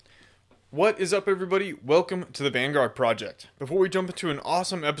What is up, everybody? Welcome to the Vanguard Project. Before we jump into an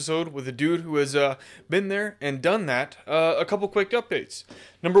awesome episode with a dude who has been there and done that, a couple quick updates.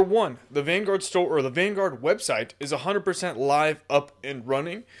 Number one, the Vanguard store or the Vanguard website is 100% live, up and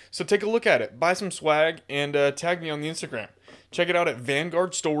running. So take a look at it, buy some swag, and tag me on the Instagram. Check it out at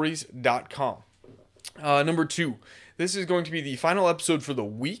vanguardstories.com. Number two, this is going to be the final episode for the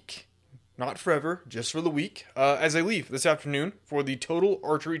week. Not forever, just for the week, as I leave this afternoon for the Total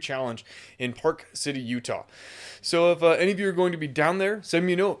Archery Challenge in Park City, Utah. So if any of you are going to be down there, send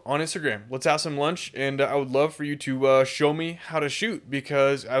me a note on Instagram. Let's have some lunch, and I would love for you to show me how to shoot,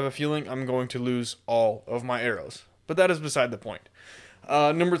 because I have a feeling I'm going to lose all of my arrows. But that is beside the point.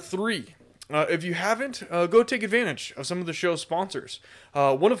 Number three, if you haven't, go take advantage of some of the show's sponsors.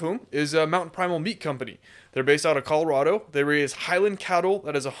 One of whom is Mountain Primal Meat Company. They're based out of Colorado. They raise Highland cattle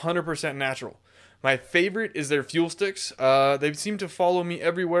that is 100% natural. My favorite is their fuel sticks. They seem to follow me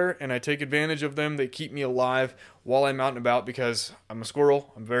everywhere, and I take advantage of them. They keep me alive while I'm out and about, because I'm a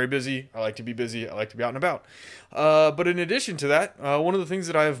squirrel. I'm very busy. I like to be busy. I like to be out and about. But in addition to that, one of the things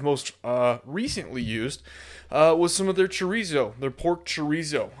that I have most recently used was some of their chorizo, their pork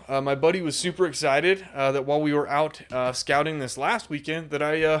chorizo. My buddy was super excited that while we were out scouting this last weekend, that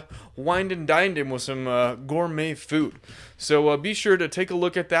I wined and dined him with some gourmet food. So be sure to take a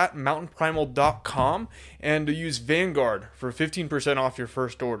look at that, mountainprimal.com, and use Vanguard for 15% off your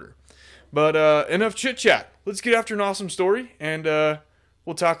first order. But enough chit chat. Let's get after an awesome story, and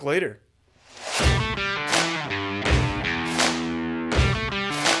we'll talk later.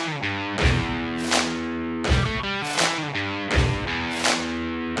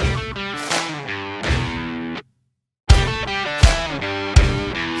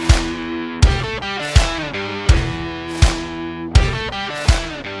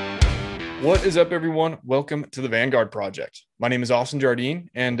 What is up, everyone? Welcome to the Vanguard Project. My name is Austin Jardine,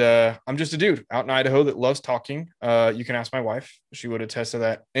 and I'm just a dude out in Idaho that loves talking. You can ask my wife. She would attest to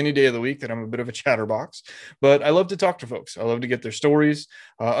that any day of the week, that I'm a bit of a chatterbox. But I love to talk to folks. I love to get their stories,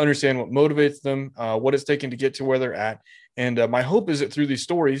 understand what motivates them, what it's taken to get to where they're at. And my hope is that through these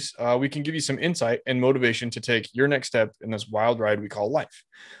stories, we can give you some insight and motivation to take your next step in this wild ride we call life.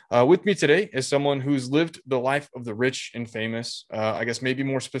 With me today is someone who's lived the life of the rich and famous, I guess maybe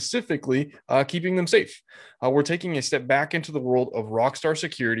more specifically, keeping them safe. We're taking a step back into the world of rockstar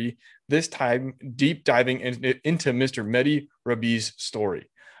security, this time deep diving into Mr. Mehdi Rabii's story.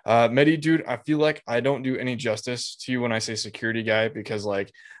 Mehdi, dude, I feel like I don't do any justice to you when I say security guy, because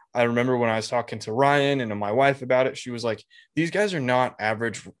I remember when I was talking to Ryan and to my wife about it, she was like, these guys are not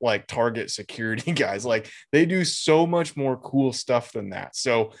average, target security guys. They do so much more cool stuff than that.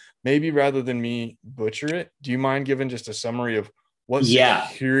 So maybe rather than me butcher it, do you mind giving just a summary of what Yeah.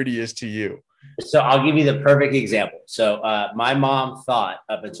 security is to you? So I'll give you the perfect example. So my mom thought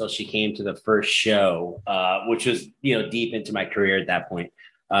up until she came to the first show, which was, deep into my career at that point,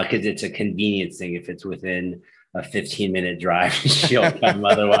 because it's a convenience thing. If it's within a 15-minute drive, she'll come.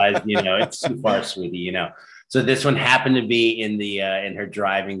 Otherwise, it's too far, sweetie. So this one happened to be in her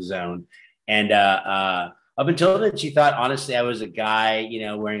driving zone. And up until then, she thought, honestly, I was a guy,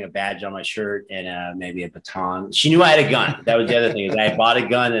 wearing a badge on my shirt and maybe a baton. She knew I had a gun. That was the other thing, is I bought a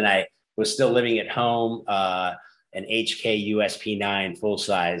gun and I was still living at home, an HK USP9 full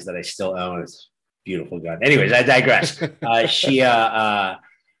size that I still own. It's a beautiful gun. Anyways, I digress.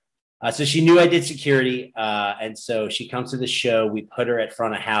 So she knew I did security. And so she comes to the show. We put her at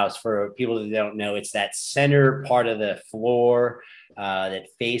front of house. For people that don't know, it's that center part of the floor that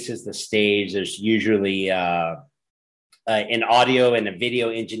faces the stage. There's usually an audio and a video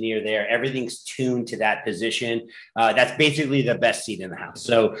engineer there. Everything's tuned to that position. That's basically the best seat in the house.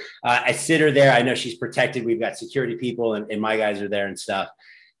 So I sit her there. I know she's protected. We've got security people and my guys are there and stuff.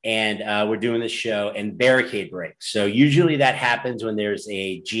 And we're doing this show, and barricade breaks. So usually that happens when there's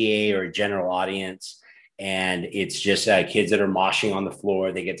a GA or a general audience, and it's just kids that are moshing on the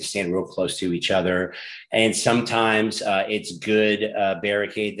floor. They get to stand real close to each other. And sometimes it's good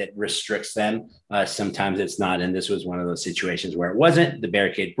barricade that restricts them. Sometimes it's not. And this was one of those situations where it wasn't. The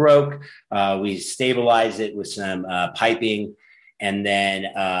barricade broke. We stabilized it with some piping. And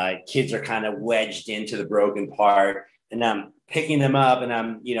then kids are kind of wedged into the broken part. And I'm picking them up, and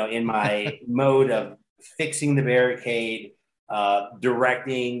I'm, in my mode of fixing the barricade,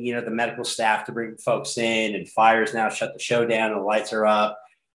 directing, the medical staff to bring folks in, and fire's now shut the show down, the lights are up.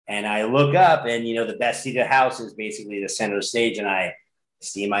 And I look up, and, the best seat of the house is basically the center of the stage. And I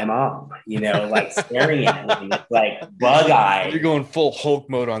see my mom, staring at me, like bug eyed. You're going full Hulk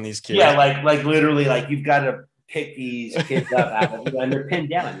mode on these kids. Yeah. Like literally, you've got to pick these kids up out of, and they're pinned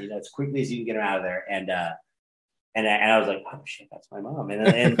down, as quickly as you can get them out of there. And, And I was like, oh shit, that's my mom.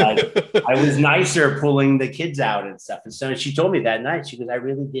 And like, I was nicer pulling the kids out and stuff. And so she told me that night, she goes, I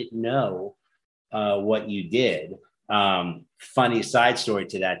really didn't know what you did. Funny side story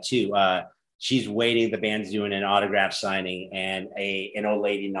to that too. She's waiting. The band's doing an autograph signing, and an old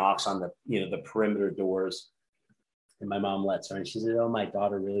lady knocks on the perimeter doors, and my mom lets her. And she said, "Oh, my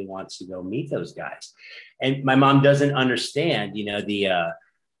daughter really wants to go meet those guys." And my mom doesn't understand, the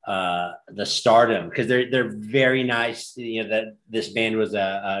stardom, because they're very nice. That this band was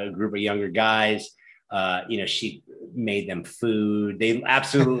a group of younger guys. She made them food. They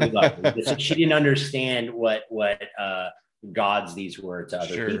absolutely loved it. She didn't understand what gods these were to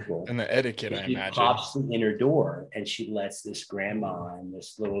other Sure. people. And the etiquette, I She imagine. pops in her door and she lets this grandma and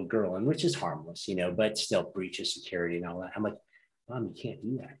this little girl in, which is harmless, but still breaches security and all that. I'm like, Mom, you can't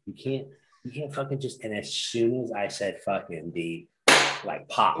do that. You can't fucking just. And as soon as I said fucking, the like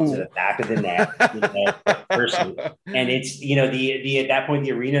pop to the back of the neck, person. And it's, the at that point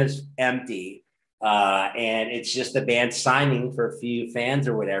the arena's empty. And it's just the band signing for a few fans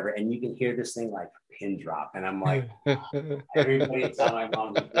or whatever, and you can hear this thing like pin drop, and I'm like, everybody tell my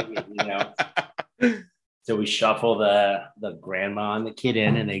mom to do it. So we shuffle the grandma and the kid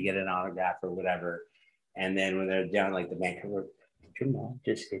in, and they get an autograph or whatever. And then when they're down, like the band, we're, your mom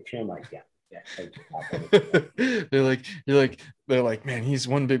just hit you. I'm like, yeah. They're like, man, he's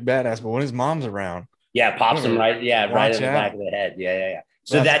one big badass, but when his mom's around, pops him right in the back of the head. Yeah.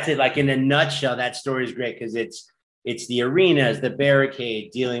 So that's it. Like in a nutshell, that story is great because it's the arenas, the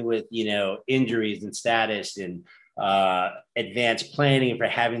barricade, dealing with injuries and status, and advanced planning for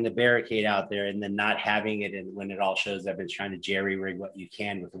having the barricade out there, and then not having it, and when it all shows up, and trying to jerry rig what you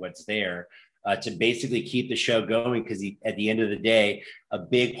can with what's there. To basically keep the show going, because at the end of the day, a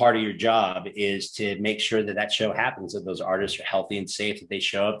big part of your job is to make sure that show happens, that those artists are healthy and safe, that they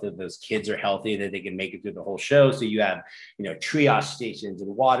show up, that those kids are healthy, that they can make it through the whole show. So you have, triage stations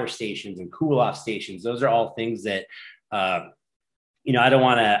and water stations and cool off stations. Those are all things that, I don't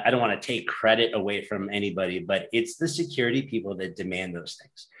want to take credit away from anybody, but it's the security people that demand those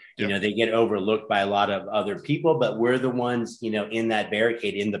things. Yep. They get overlooked by a lot of other people, but we're the ones, in that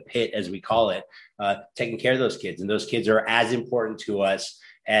barricade, in the pit, as we call it, taking care of those kids. And those kids are as important to us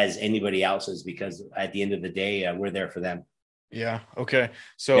as anybody else's, because at the end of the day, we're there for them. Yeah. Okay.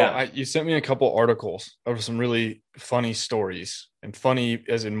 So you sent me a couple articles of some really funny stories, and funny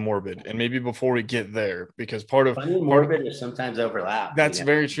as in morbid. And maybe before we get there, because funny and morbid is sometimes overlap. That's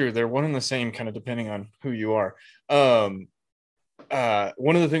very true. They're one and the same, kind of depending on who you are.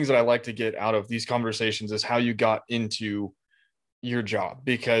 One of the things that I like to get out of these conversations is how you got into your job,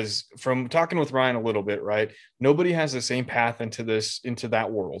 because from talking with Ryan a little bit, right, nobody has the same path into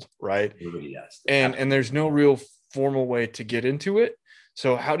that world, right? Everybody does. And there's no real formal way to get into it.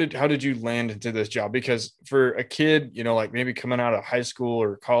 So how did you land into this job? Because for a kid, like maybe coming out of high school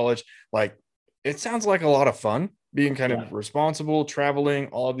or college, like it sounds like a lot of fun, being kind of responsible, traveling,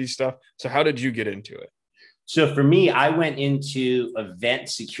 all of these stuff. So how did you get into it? So for me, I went into event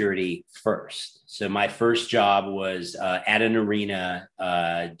security first. So my first job was at an arena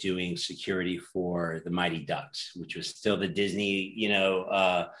doing security for the Mighty Ducks, which was still the Disney,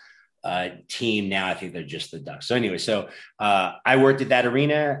 team. Now I think they're just the Ducks. So anyway, I worked at that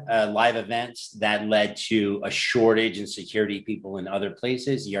arena, live events that led to a shortage in security people in other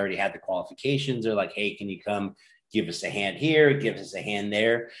places. You already had the qualifications. They're like, hey, can you come give us a hand here? Give us a hand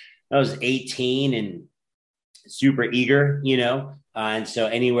there. I was 18 and super eager, and so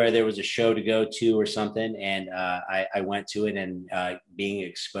anywhere there was a show to go to or something, and I went to it, and being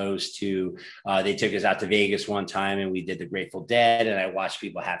exposed to, they took us out to Vegas one time, and we did the Grateful Dead, and I watched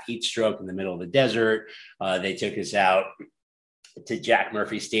people have heat stroke in the middle of the desert. They took us out to Jack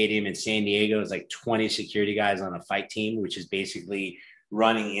Murphy Stadium in San Diego. It was like 20 security guys on a fight team, which is basically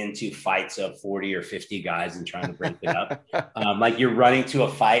running into fights of 40 or 50 guys and trying to break it up. Like you're running to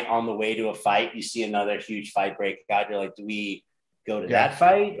a fight, on the way to a fight, you see another huge fight break out. You're like, do we go to that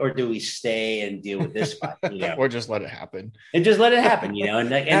fight, or do we stay and deal with this fight? Or just let it happen. And just let it happen, and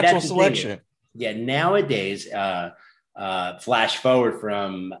natural selection. Yeah. Nowadays, flash forward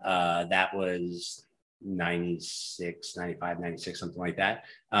from that was 96, 95, 96, something like that,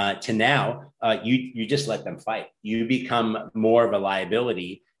 to now, you just let them fight. You become more of a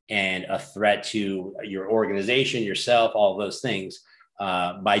liability and a threat to your organization, yourself, all those things,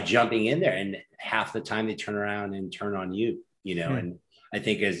 by jumping in there. And half the time they turn around and turn on you, and I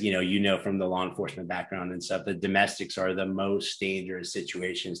think, as from the law enforcement background and stuff, the domestics are the most dangerous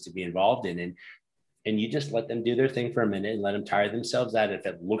situations to be involved in. And you just let them do their thing for a minute and let them tire themselves out. If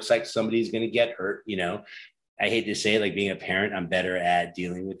it looks like somebody's going to get hurt, I hate to say it, like being a parent, I'm better at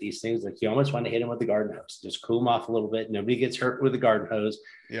dealing with these things. Like you almost want to hit them with the garden hose, just cool them off a little bit. Nobody gets hurt with the garden hose.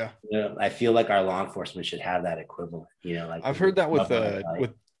 Yeah. I feel like our law enforcement should have that equivalent, like I've heard that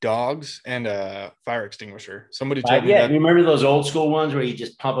with dogs and a fire extinguisher. Somebody told me yeah, that. you remember those old school ones where you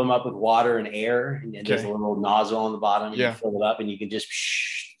just pump them up with water and air, and there's a Okay. little nozzle on the bottom, and Yeah. you fill it up, and you can just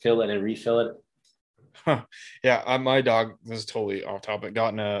fill it and refill it. Huh. Yeah, my dog, this is totally off topic,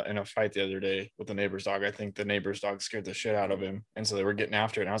 got in a fight the other day with the neighbor's dog. I think the neighbor's dog scared the shit out of him, and so they were getting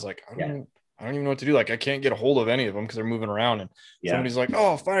after it. And I was like, I don't even know what to do. Like, I can't get a hold of any of them because they're moving around. And somebody's like,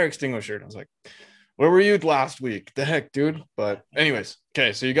 "Oh, fire extinguisher." And I was like, "Where were you last week? The heck, dude?" But anyways,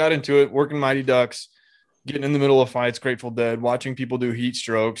 okay, so you got into it, working Mighty Ducks, getting in the middle of fights, Grateful Dead, watching people do heat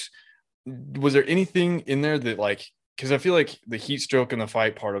strokes. Was there anything in there that like? Because I feel like the heat stroke and the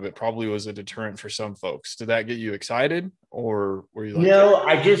fight part of it probably was a deterrent for some folks. Did that get you excited, or were you like, no?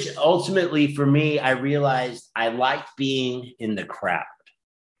 I just ultimately, for me, I realized I liked being in the crowd,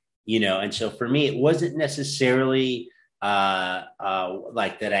 and so for me, it wasn't necessarily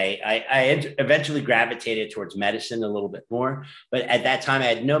like that. I eventually gravitated towards medicine a little bit more, but at that time I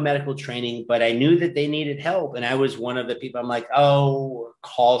had no medical training, but I knew that they needed help. And I was one of the people, I'm like, oh,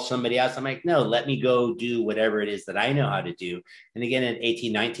 call somebody else. I'm like, no, let me go do whatever it is that I know how to do. And again, at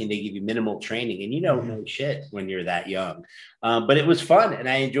 18, 19, they give you minimal training and you don't know shit when you're that young. But it was fun and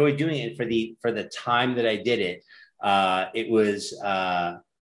I enjoyed doing it. And for the time that I did it, it was,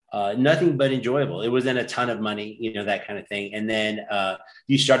 nothing but enjoyable. It wasn't a ton of money, that kind of thing. And then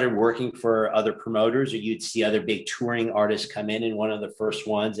you started working for other promoters, or you'd see other big touring artists come in. And one of the first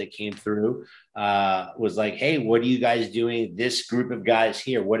ones that came through was like, "Hey, what are you guys doing? This group of guys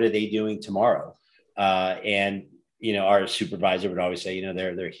here, what are they doing tomorrow?" And our supervisor would always say,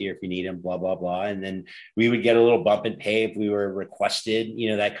 they're here if you need them, blah, blah, blah. And then we would get a little bump in pay if we were requested,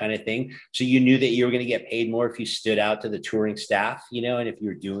 that kind of thing. So you knew that you were going to get paid more if you stood out to the touring staff, and if you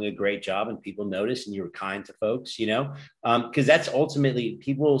were doing a great job and people noticed and you were kind to folks, because that's ultimately,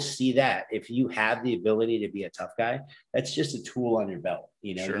 people see that if you have the ability to be a tough guy, that's just a tool on your belt.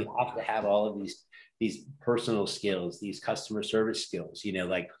 Sure. You have to have all of these personal skills, these customer service skills,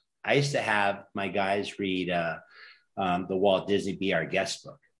 like I used to have my guys read, the Walt Disney Be Our Guest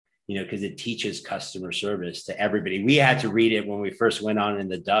book, because it teaches customer service to everybody. We had to read it when we first went on in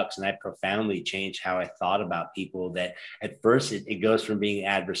the Ducks, and I profoundly changed how I thought about people. That at first it goes from being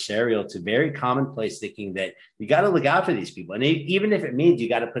adversarial to very commonplace, thinking that you got to look out for these people. And even if it means you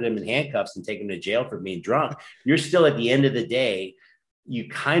got to put them in handcuffs and take them to jail for being drunk, you're still at the end of the day, you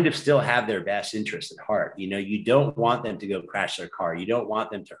kind of still have their best interest at heart. You don't want them to go crash their car. You don't want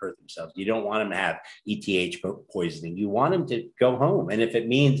them to hurt themselves. You don't want them to have ETH poisoning. You want them to go home. And if it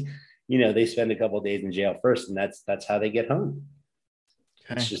means, they spend a couple of days in jail first, and that's how they get home.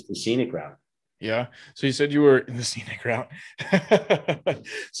 Okay. It's just the scenic route. Yeah. So you said you were in the scenic route.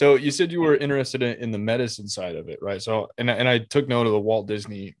 So you said you were interested in the medicine side of it, right? So, and I took note of the Walt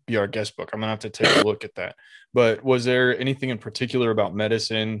Disney Be Our Guest book. I'm gonna have to take a look at that. But was there anything in particular about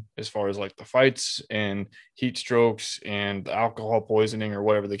medicine as far as like the fights and heat strokes and alcohol poisoning or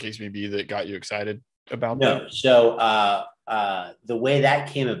whatever the case may be that got you excited about that? So the way that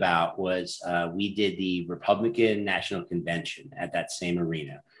came about was we did the Republican National Convention at that same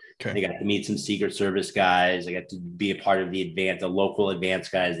arena. Okay. I got to meet some Secret Service guys. I got to be a part of the local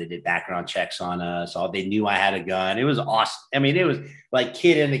advanced guys. They did background checks on us. They knew I had a gun. It was awesome. I mean, it was like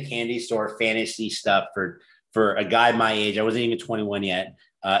kid in the candy store fantasy stuff for a guy my age. I wasn't even 21 yet.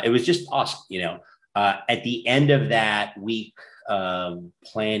 It was just awesome. At the end of that week,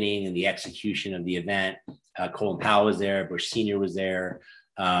 planning and the execution of the event, Colin Powell was there. Bush Sr. was there.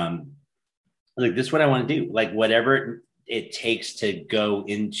 Like, this is what I want to do. Like, whatever it takes to go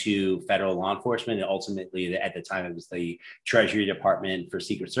into federal law enforcement, and ultimately at the time it was the Treasury Department for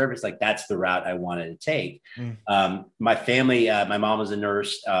Secret Service. Like, that's the route I wanted to take. My family, my mom was a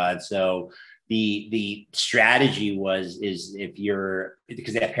nurse, and so the strategy is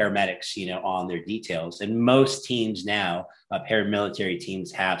because they have paramedics, on their details, and most teams now, paramilitary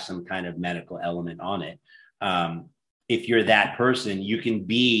teams, have some kind of medical element on it. If you're that person, you can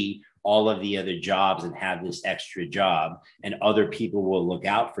be all of the other jobs and have this extra job, and other people will look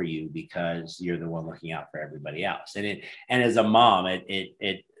out for you because you're the one looking out for everybody else. And as a mom,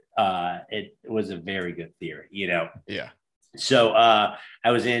 it was a very good theory, Yeah. So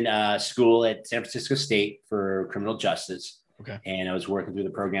I was in school at San Francisco State for criminal justice. Okay. And I was working through the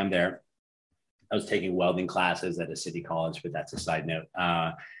program there. I was taking welding classes at a city college, but that's a side note.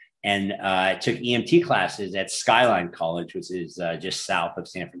 And I took EMT classes at Skyline College, which is just south of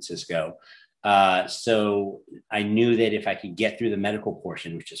San Francisco. So I knew that if I could get through the medical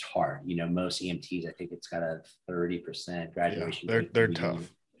portion, which is hard, most EMTs, I think it's got a 30% Yeah, graduation they're rate. they're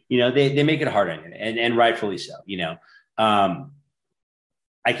tough. They make it hard on you, and rightfully so. Um,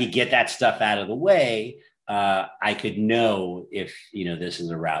 I could get that stuff out of the way. I could know if this is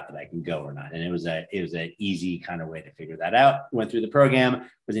a route that I can go or not, and it was an easy kind of way to figure that out. Went through the program,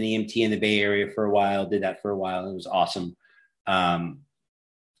 was an EMT in the Bay Area for a while, did that for a while. It was awesome.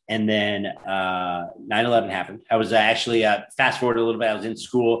 And then 9/11 happened. I was actually fast forward a little bit. I was in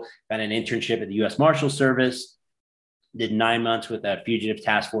school, got an internship at the U.S. Marshal Service, did 9 months with a fugitive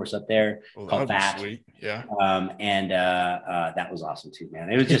task force up there called That'd be FAST. sweet. Yeah. And that was awesome too, man.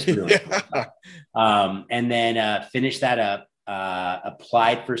 It was just really Yeah. cool. And then finished that up,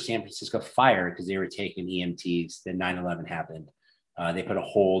 applied for San Francisco Fire because they were taking EMTs. Then 9/11 happened. They put a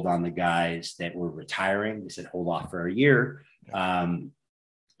hold on the guys that were retiring. They said, hold off for a year.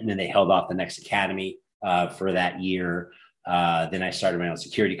 And then they held off the next academy for that year. Then I started my own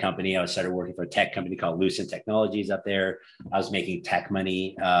security company. I started working for a tech company called Lucent Technologies up there. I was making tech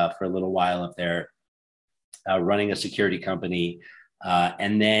money for a little while up there, running a security company.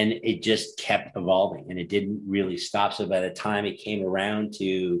 And then it just kept evolving and it didn't really stop. So by the time it came around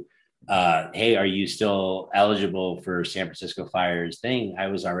to, hey, are you still eligible for San Francisco Fire's thing? I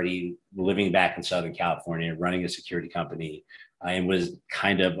was already living back in Southern California, running a security company, and was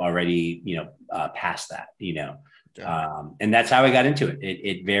kind of already, past that. And that's how I got into it.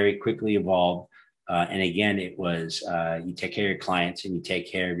 It very quickly evolved. And again, it was you take care of your clients and you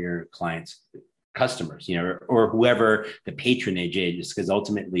take care of your clients' customers, or whoever the patronage is, because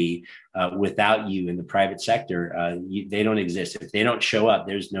ultimately, without you in the private sector, they don't exist. If they don't show up,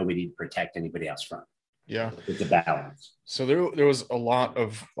 there's nobody to protect anybody else from. Yeah. It's a balance. So there was a lot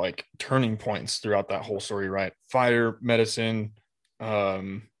of like turning points throughout that whole story, right? Fire, medicine,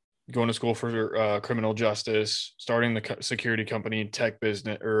 going to school for criminal justice, starting the security company, tech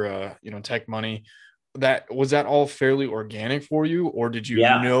business, or tech money. That all fairly organic for you, or did you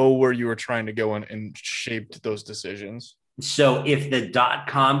know where you were trying to go and shaped those decisions? So if the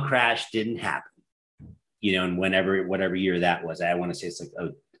 .com crash didn't happen, and whatever year that was, I want to say it's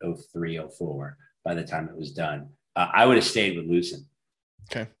like 03, 04, by the time it was done, I would have stayed with Lucent.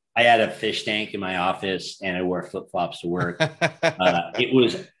 Okay. I had a fish tank in my office and I wore flip-flops to work. It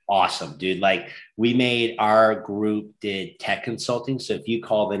was awesome, dude. Like our group did tech consulting. So if you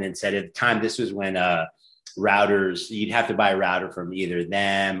called in and said, at the time, this was when routers, you'd have to buy a router from either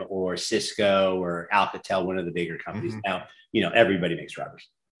them or Cisco or Alcatel, one of the bigger companies. Now, everybody makes routers.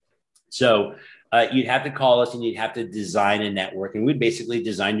 So you'd have to call us and you'd have to design a network, and we'd basically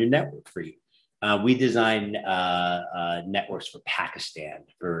design your network for you. We design networks for Pakistan.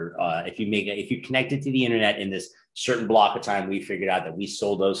 For if you connect it to the internet in this certain block of time, we figured out that we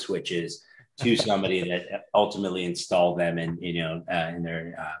sold those switches to somebody that ultimately installed them in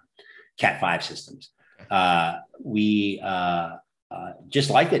their Cat5 systems. We just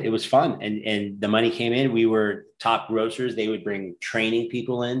liked it. It was fun, and the money came in. We were top grocers. They would bring training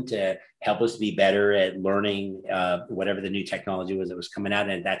people in to help us be better at learning whatever the new technology was that was coming out.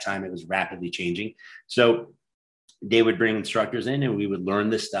 And at that time, it was rapidly changing. So they would bring instructors in and we would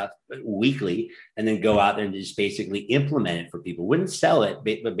learn this stuff weekly and then go out there and just basically implement it for people. Wouldn't sell it,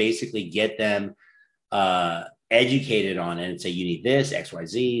 but basically get them educated on it and say, you need this,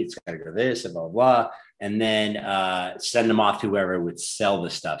 XYZ, it's got to go this, and blah, blah, blah. And then send them off to whoever would sell the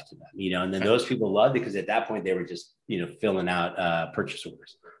stuff to them, and then those people loved it because at that point they were just, filling out purchase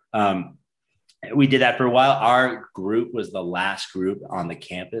orders. We did that for a while. Our group was the last group on the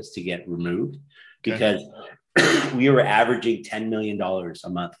campus to get removed because we were averaging $10 million a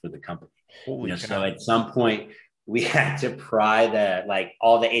month for the company. So at some point we had to pry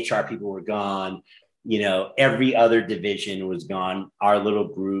all the HR people were gone. Every other division was gone. Our little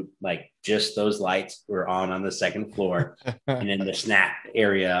group, just those lights were on the second floor and then the snack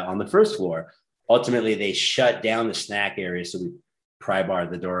area on the first floor. Ultimately, they shut down the snack area. So we pry barred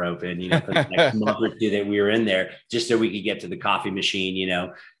the door open, for the next month or two that we were in there just so we could get to the coffee machine,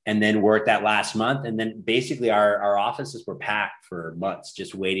 and then work that last month. And then basically our offices were packed for months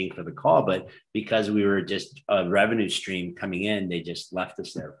just waiting for the call. But because we were just a revenue stream coming in, they just left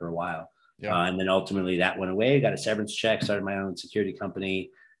us there for a while. Yeah. And then ultimately that went away, got a severance check, started my own security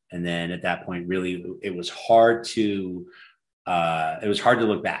company. And then at that point, really, it was hard to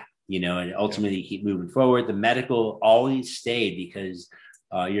look back, and ultimately keep moving forward. The medical always stayed because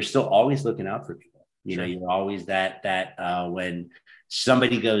you're still always looking out for people. You're always that when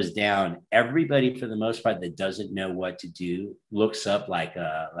somebody goes down, everybody for the most part that doesn't know what to do looks up like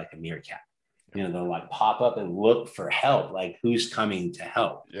a meerkat. They'll like pop up and look for help, like who's coming to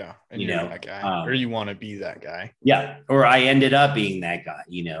help. Yeah. And you're that guy, or you want to be that guy. Yeah. Or I ended up being that guy,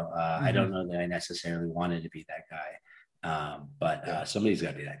 I don't Mm-hmm. know that I necessarily wanted to be that guy. But somebody's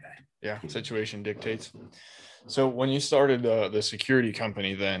got to be that guy. Yeah. Situation dictates. So when you started the security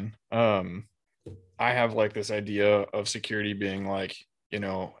company, then I have like this idea of security being like,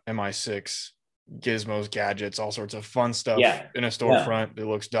 MI6, gizmos, gadgets, all sorts of fun stuff in a storefront that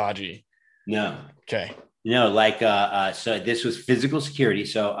looks dodgy. No. Okay. So this was physical security.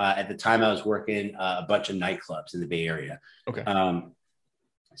 So at the time I was working a bunch of nightclubs in the Bay Area. Okay.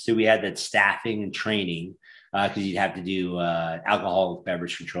 So we had that staffing and training because you'd have to do alcohol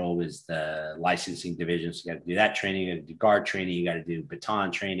beverage control was the licensing division. So you got to do that training, you got to do guard training, you got to do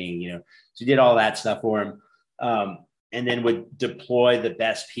baton training, So we did all that stuff for them. And then would deploy the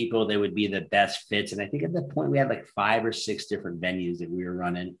best people that would be the best fits. And I think at that point we had like 5 or 6 different venues that we were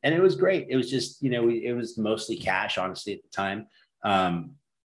running. And it was great. It was just, it was mostly cash, honestly, at the time.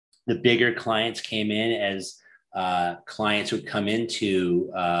 The bigger clients came in as clients would come into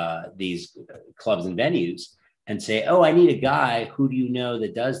these clubs and venues and say, oh, I need a guy. Who do you know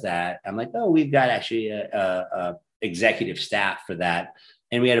that does that? I'm like, oh, we've got actually a executive staff for that.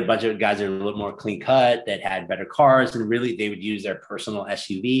 And we had a bunch of guys that were a little more clean cut that had better cars, and really they would use their personal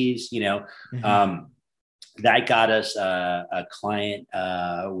SUVs, Mm-hmm. That got us a client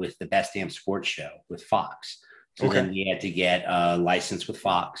with the Best Damn Sports Show with Fox. So then we had to get a license with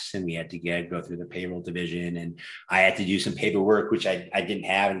Fox, and we had to go through the payroll division. And I had to do some paperwork, which I didn't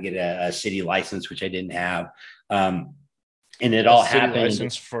have, and get a city license, which I didn't have. And it all happened.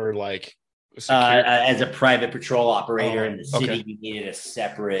 License for like as a private patrol operator in the city, you needed a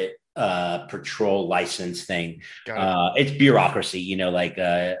separate patrol license thing. It's bureaucracy,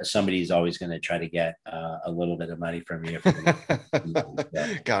 somebody's always going to try to get a little bit of money from you.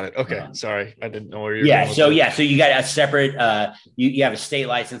 Got it. Okay. Sorry. I didn't know where you're going. So you got a separate, you have a state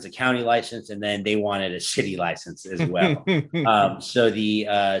license, a county license, and then they wanted a city license as well. So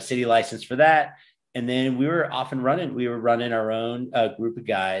the city license for that. And then we were off and running. We were running our own group of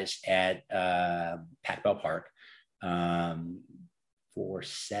guys at Pac Bell Park for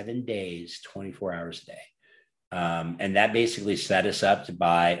 7 days, 24 hours a day. And that basically set us up to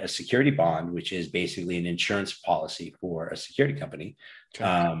buy a security bond, which is basically an insurance policy for a security company.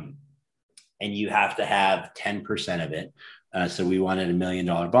 And you have to have 10% of it. So we wanted $1 million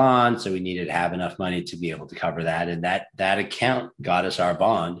bond. So we needed to have enough money to be able to cover that. And that account got us our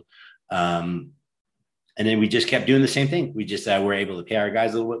bond. And then we just kept doing the same thing. We just were able to pay our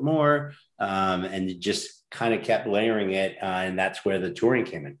guys a little bit more, and it just kind of kept layering it. And that's where the touring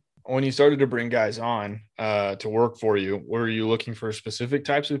came in. When you started to bring guys on to work for you, were you looking for specific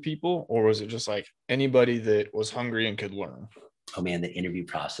types of people, or was it just like anybody that was hungry and could learn? Oh man, the interview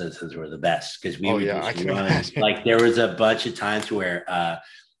processes were the best because we I can imagine. Like there was a bunch of times where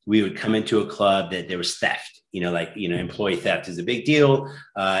we would come into a club that there was theft. Employee theft is a big deal.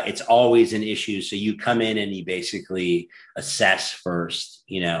 It's always an issue. So you come in and you basically assess first,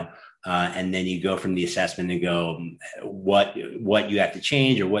 and then you go from the assessment and go what you have to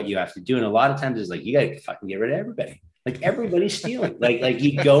change or what you have to do. And a lot of times it's like, you got to fucking get rid of everybody. Like everybody's stealing. like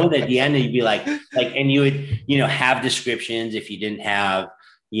you go at the end and you'd be like, and you would, have descriptions if you didn't have,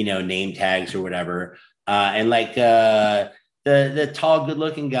 name tags or whatever. The tall,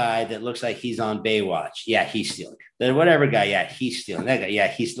 good-looking guy that looks like he's on Baywatch, yeah, he's stealing. The whatever guy, yeah, he's stealing. That guy, yeah,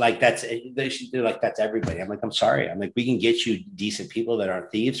 he's like that's. They're like that's everybody. I'm like, I'm sorry. I'm like, we can get you decent people that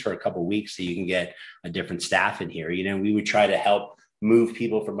aren't thieves for a couple of weeks, so you can get a different staff in here. We would try to help move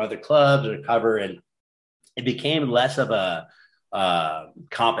people from other clubs or cover, and it became less of a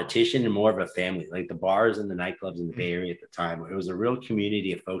competition and more of a family. Like the bars and the nightclubs in the Bay Area at the time, it was a real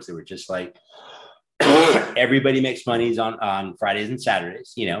community of folks that were just like. Everybody makes monies on Fridays and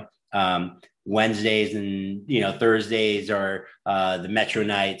Saturdays, Wednesdays and, Thursdays or the Metro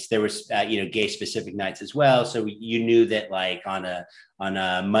nights. There was, gay specific nights as well. So you knew that like on a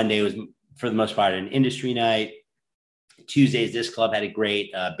Monday was for the most part an industry night. Tuesdays, this club had a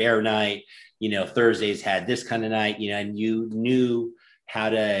great bear night, Thursdays had this kind of night, and you knew how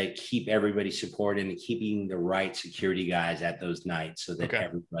to keep everybody supported and keeping the right security guys at those nights so that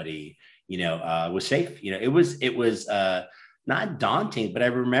everybody, was safe. It was not daunting, but I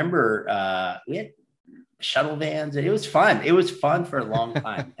remember we had shuttle vans and it was fun. It was fun for a long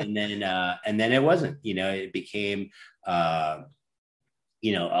time. and then it wasn't, it became, a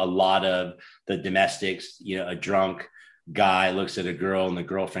lot of the domestics, a drunk guy looks at a girl and the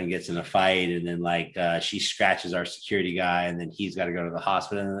girlfriend gets in a fight. And then she scratches our security guy and then he's got to go to the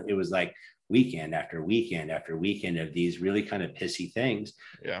hospital. And it was like, weekend after weekend after weekend of these really kind of pissy things.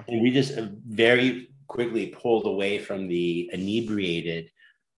 Yeah. And we just very quickly pulled away from the inebriated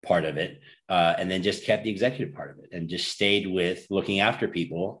part of it, and then just kept the executive part of it and just stayed with looking after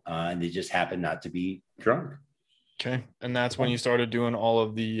people. And they just happened not to be drunk. Okay. And that's when you started doing all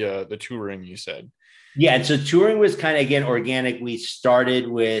of the touring, you said. Yeah, and so touring was kind of, again, organic. We started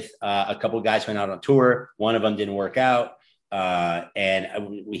with a couple of guys went out on tour. One of them didn't work out,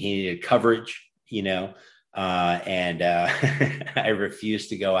 and we needed coverage, and I refused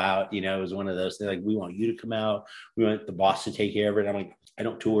to go out. It was one of those things like, we want you to come out. We want the boss to take care of it. I'm like, I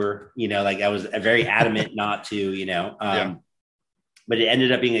don't tour, like I was very adamant not to, Yeah. but it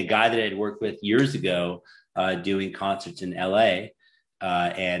ended up being a guy that I'd worked with years ago doing concerts in LA.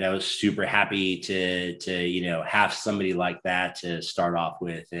 And I was super happy to have somebody like that to start off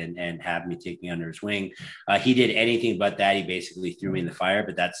with and have me take me under his wing. He did anything but that. He basically threw me in the fire,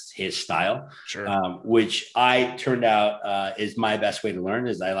 but that's his style, Sure. which I turned out is my best way to learn.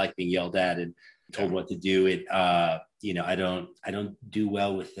 Is I like being yelled at and told what to do. I don't do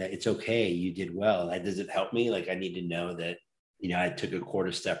well with that. It's okay. You did well. Does it help me? Like, I need to know that, I took a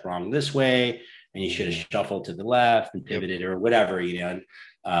quarter step wrong this way, and you should have shuffled to the left and pivoted or whatever, And,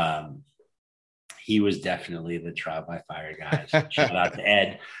 he was definitely the trial by fire guy. So shout out to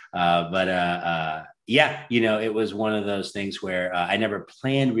Ed. Yeah, it was one of those things where I never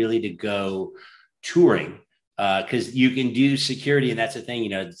planned really to go touring, because you can do security. And that's the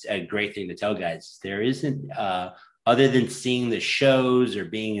thing, it's a great thing to tell guys. There isn't, other than seeing the shows or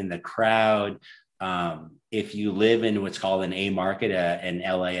being in the crowd, if you live in what's called an A market, an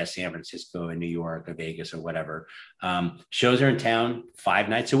LA, a San Francisco, a New York, a Vegas, or whatever, shows are in town 5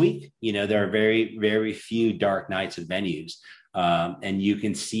 nights a week. There are very, very few dark nights at venues. And you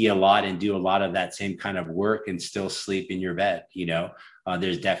can see a lot and do a lot of that same kind of work and still sleep in your bed.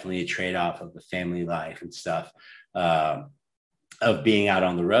 There's definitely a trade-off of the family life and stuff, of being out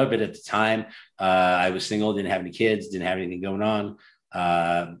on the road. But at the time, I was single, didn't have any kids, didn't have anything going on.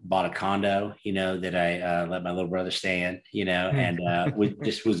 Bought a condo, that I let my little brother stay in, and we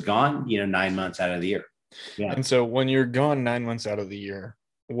just was gone, 9 months out of the year. Yeah. And so when you're gone 9 months out of the year,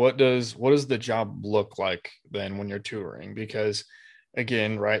 what does the job look like then when you're touring? Because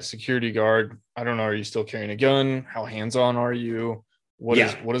again, right, security guard, I don't know, are you still carrying a gun? How hands-on are you? What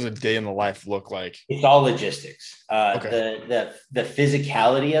does a day in the life look like? It's all logistics. Okay. The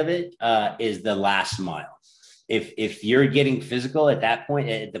physicality of it is the last mile. If you're getting physical at that point,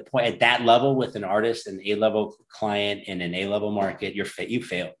 at that level with an artist, an A-level client in an A-level market, you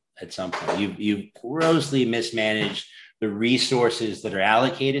failed at some point. You grossly mismanaged the resources that are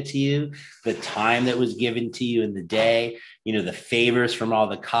allocated to you, the time that was given to you in the day, the favors from all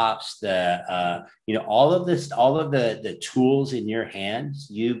the cops, all of this, all of the tools in your hands,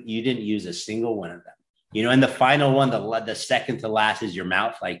 you didn't use a single one of them. And the final one, the second to last, is your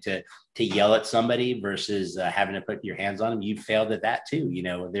mouth, like to yell at somebody versus having to put your hands on them. You failed at that too.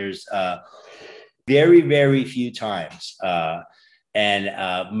 There's very, very few times.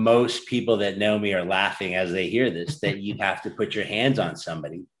 And most people that know me are laughing as they hear this, that you have to put your hands on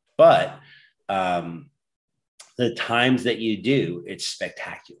somebody. But the times that you do, it's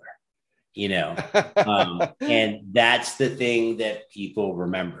spectacular. And that's the thing that people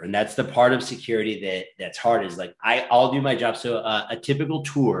remember. And that's the part of security that's hard, is like, I'll do my job. So a typical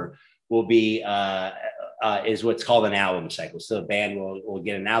tour will be, is what's called an album cycle. So a band will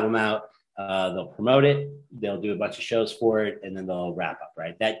get an album out, they'll promote it, they'll do a bunch of shows for it, and then they'll wrap up,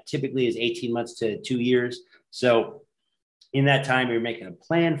 right? That typically is 18 months to 2 years. So in that time, you're making a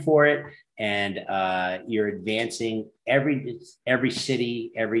plan for it, and you're advancing every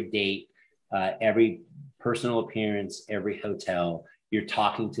city, every date, every personal appearance, every hotel. You're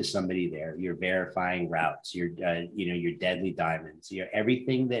talking to somebody there. You're verifying routes. Your deadly diamonds.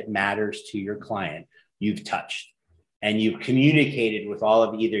 Everything that matters to your client, you've touched, and you've communicated with all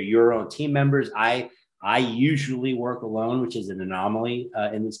of either your own team members. I usually work alone, which is an anomaly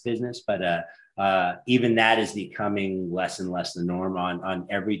in this business, but even that is becoming less and less the norm. On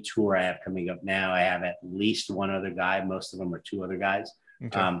every tour I have coming up now, I have at least one other guy. Most of them are 2 other guys.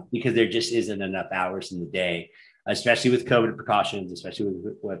 Okay. Because there just isn't enough hours in the day, especially with COVID precautions, especially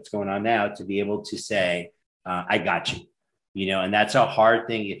with what's going on now, to be able to say, I got you, and that's a hard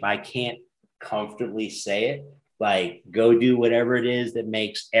thing. If I can't comfortably say it, like, go do whatever it is that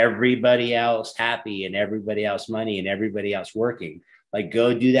makes everybody else happy and everybody else money and everybody else working, like,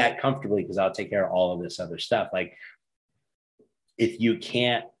 go do that comfortably, because I'll take care of all of this other stuff. Like, if you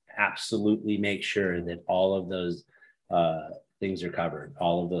can't absolutely make sure that all of those things are covered,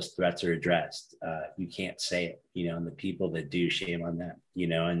 all of those threats are addressed, you can't say it, and the people that do, shame on them,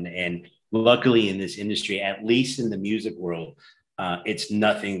 and luckily in this industry, at least in the music world, it's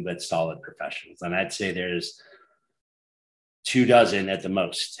nothing but solid professionals. And I'd say there's 24 at the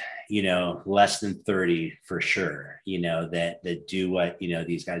most, less than 30 for sure, that do what,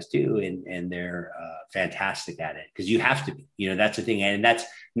 these guys do. And they're fantastic at it, because you have to be, that's the thing. And that's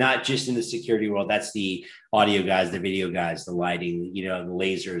not just in the security world. That's the audio guys, the video guys, the lighting, the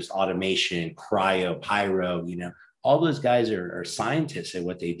lasers, automation, cryo, pyro, all those guys are scientists at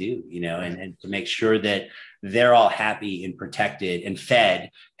what they do, and to make sure that they're all happy and protected and fed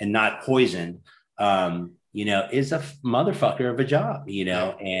and not poisoned, is a motherfucker of a job,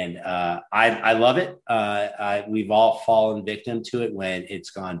 and I love it. We've all fallen victim to it when it's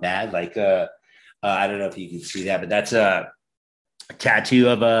gone bad. Like, I don't know if you can see that, but that's a tattoo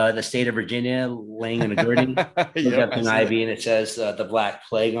of the state of Virginia laying in a gurney. Look up an IV, and it says the Black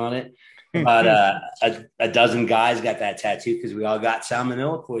Plague on it. About a dozen guys got that tattoo because we all got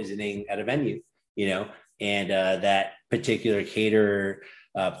salmonella poisoning at a venue, and that particular caterer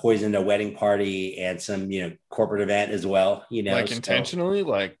poisoned a wedding party and some, corporate event as well, like intentionally,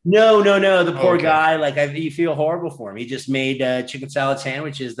 like no, the poor guy, like you feel horrible for him. He just made chicken salad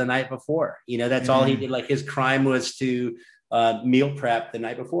sandwiches the night before, that's all he did. Like, his crime was to meal prep the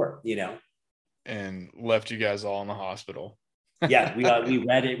night before, and left you guys all in the hospital. Yeah,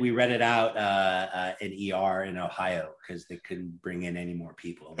 we read it out in ER in Ohio because they couldn't bring in any more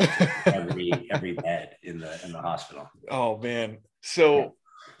people. every bed in the hospital. Oh man. So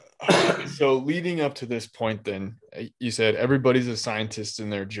leading up to this point, then you said everybody's a scientist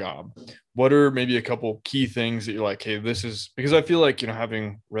in their job. What are maybe a couple key things that you're like, hey, this is, because I feel like,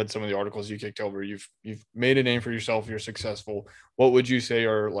 having read some of the articles you kicked over, you've made a name for yourself, you're successful. What would you say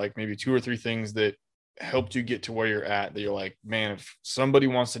are like maybe 2 or 3 things that helped you get to where you're at, that you're like, man, if somebody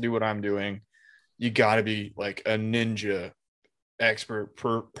wants to do what I'm doing, you got to be like a ninja expert,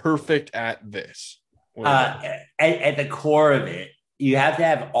 perfect at this? At the core of it, you have to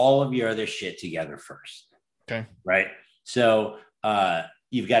have all of your other shit together first. Okay. Right. So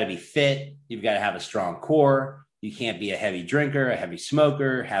you've got to be fit. You've got to have a strong core. You can't be a heavy drinker, a heavy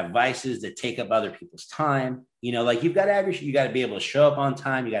smoker, have vices that take up other people's time. Like, you've got to you got to be able to show up on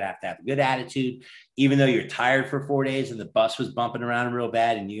time. You got to have a good attitude, even though you're tired for 4 days and the bus was bumping around real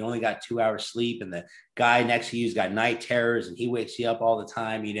bad and you only got 2 hours sleep and the guy next to you's got night terrors and he wakes you up all the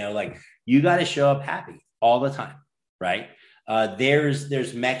time. Like, you got to show up happy all the time. Right.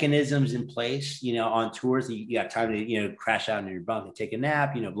 There's mechanisms in place, on tours that you got time to, crash out in your bunk and take a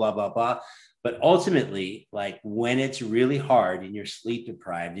nap, blah, blah, blah. But ultimately, like, when it's really hard and you're sleep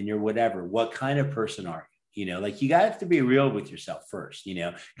deprived and you're whatever, what kind of person are you? Like, you have to be real with yourself first,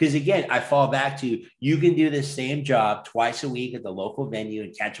 because again, I fall back to, you can do the same job twice a week at the local venue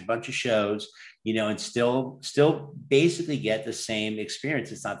and catch a bunch of shows, and still basically get the same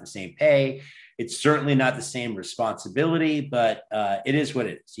experience. It's not the same pay. It's certainly not the same responsibility, but it is what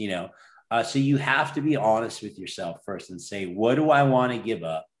it is, so you have to be honest with yourself first and say, what do I want to give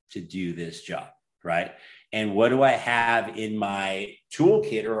up to do this job, right? And what do I have in my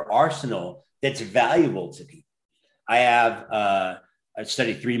toolkit or arsenal that's valuable to people? I've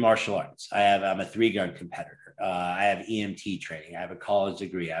studied 3 martial arts. I'm a 3-gun competitor. I have EMT training. I have a college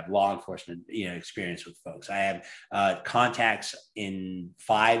degree. I have law enforcement, experience with folks. I have contacts in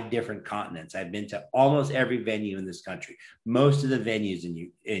 5 different continents. I've been to almost every venue in this country, most of the venues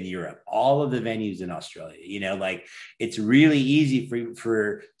in Europe, all of the venues in Australia. Like, it's really easy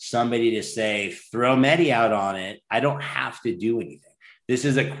for somebody to say, throw Mehdi out on it. I don't have to do anything. This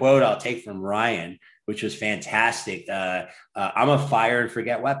is a quote I'll take from Ryan, which was fantastic. I'm a fire and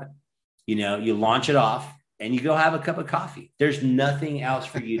forget weapon. You launch it off and you go have a cup of coffee. There's nothing else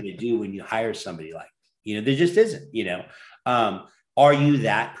for you to do when you hire somebody like, there just isn't, are you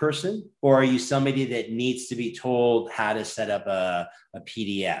that person, or are you somebody that needs to be told how to set up a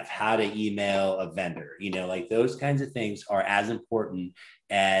PDF, how to email a vendor? Like, those kinds of things are as important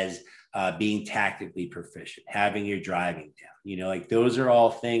as being tactically proficient, having your driving down, like, those are all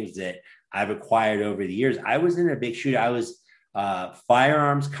things that I've acquired over the years. I was in a big shooter. I was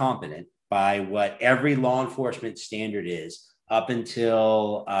firearms competent by what every law enforcement standard is up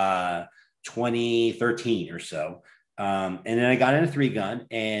until 2013 or so. And then I got in a 3-gun,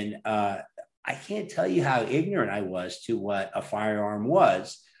 and I can't tell you how ignorant I was to what a firearm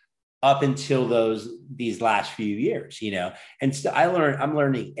was up until these last few years, and still I'm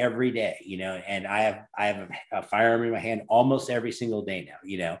learning every day, and I have a firearm in my hand almost every single day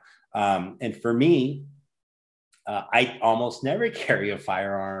now, and for me, I almost never carry a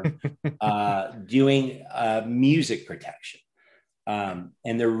firearm doing music protection.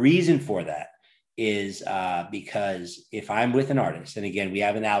 And the reason for that is because if I'm with an artist, and again, we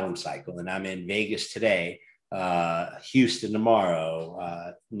have an album cycle, and I'm in Vegas today, Houston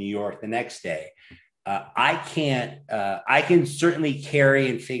tomorrow, New York the next day. I can certainly carry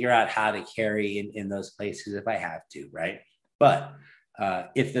and figure out how to carry in those places if I have to, right? But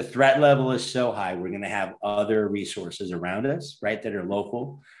if the threat level is so high, we're going to have other resources around us, right, that are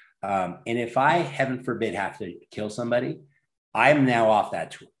local. And if I, heaven forbid, have to kill somebody, I'm now off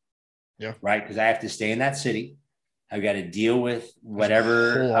that tour. Yeah. Right. Because I have to stay in that city. I've got to deal with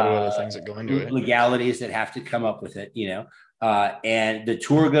whatever a lot of other things that go into it, legalities that have to come up with it, and the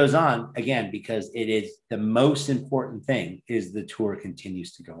tour goes on again, because it is the most important thing is the tour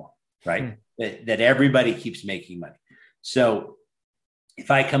continues to go on, right? That everybody keeps making money. So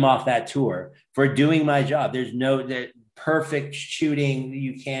if I come off that tour for doing my job, there's no perfect shooting.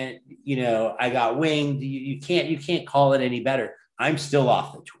 You can't, I got winged. You can't call it any better. I'm still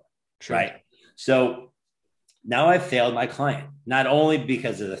off the tour. Sure. Right. So now I've failed my client, not only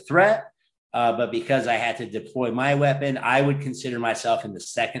because of the threat, but because I had to deploy my weapon. I would consider myself in the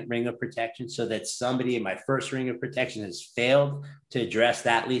second ring of protection, so that somebody in my first ring of protection has failed to address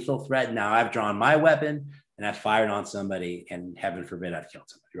that lethal threat. Now I've drawn my weapon and I've fired on somebody, and heaven forbid I've killed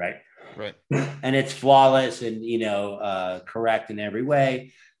somebody. Right. And it's flawless and, correct in every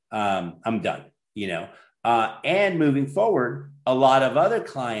way. I'm done, and moving forward, a lot of other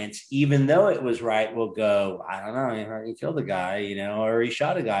clients, even though it was right, will go, I don't know, he killed a guy, or he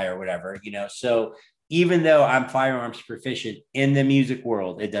shot a guy or whatever, So even though I'm firearms proficient in the music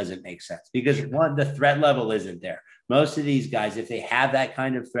world, it doesn't make sense because one, the threat level isn't there. Most of these guys, if they have that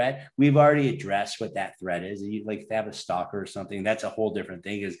kind of threat, we've already addressed what that threat is. And you like if they have a stalker or something, that's a whole different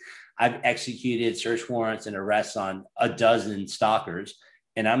thing. Is I've executed search warrants and arrests on a dozen stalkers.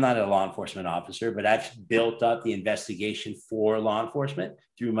 And I'm not a law enforcement officer, but I've built up the investigation for law enforcement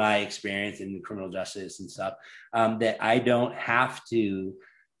through my experience in criminal justice and stuff, that I don't have to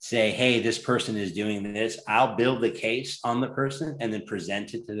say, hey, this person is doing this. I'll build the case on the person and then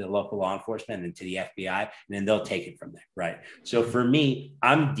present it to the local law enforcement and to the FBI, and then they'll take it from there, right? So for me,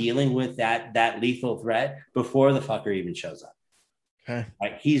 I'm dealing with that lethal threat before the fucker even shows up. Okay.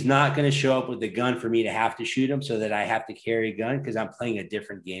 Right? He's not going to show up with a gun for me to have to shoot him so that I have to carry a gun because I'm playing a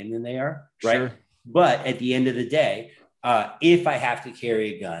different game than they are. Right. Sure. But at the end of the day, if I have to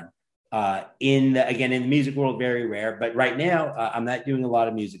carry a gun, in the music world, very rare. But right now, I'm not doing a lot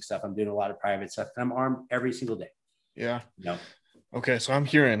of music stuff. I'm doing a lot of private stuff. I'm armed every single day. Yeah. No. Okay. So I'm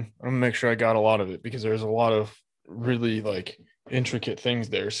going to make sure I got a lot of it because there's a lot of really intricate things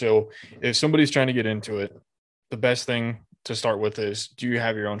there. So if somebody's trying to get into it, the best thing to start with is, do you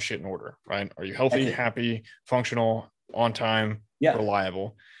have your own shit in order, right? Are you healthy, happy, functional, on time,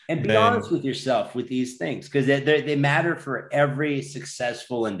 reliable? And be honest with yourself with these things because they matter for every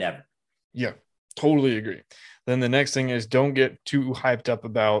successful endeavor. Yeah, totally agree. Then the next thing is don't get too hyped up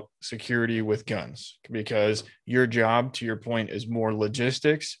about security with guns because your job, to your point, is more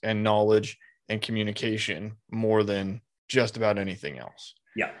logistics and knowledge and communication more than just about anything else.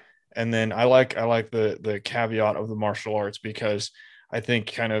 Yeah. And then I like the caveat of the martial arts because I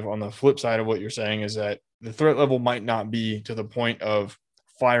think kind of on the flip side of what you're saying is that the threat level might not be to the point of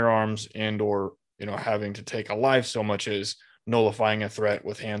firearms and or, having to take a life so much as nullifying a threat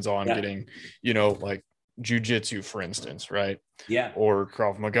with hands-on getting, like jujitsu, for instance, right? Yeah. Or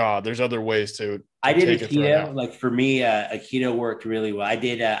Krav Maga. There's other ways to I did Aikido. Like for me, Aikido worked really well. I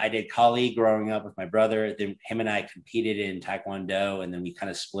did Kali growing up with my brother. Then him and I competed in Taekwondo, and then we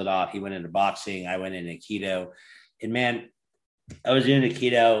kind of split off. He went into boxing. I went into Aikido. And man, I was doing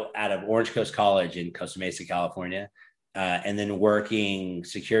Aikido out of Orange Coast College in Costa Mesa, California. And then working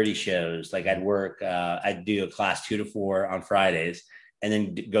security shows. Like I'd do a class 2 to 4 on Fridays, and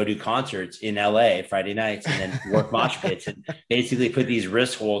then go do concerts in LA Friday nights, and then work mosh pits and basically put these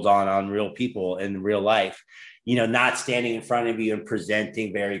wrist holds on real people in real life, not standing in front of you and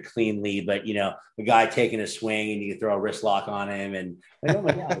presenting very cleanly, but, a guy taking a swing and you can throw a wrist lock on him and like, oh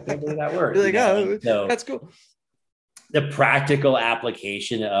my God, I can't believe that worked. So that's cool. The practical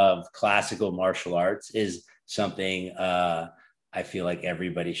application of classical martial arts is something I feel like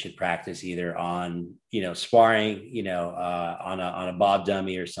everybody should practice either on, sparring, on a bob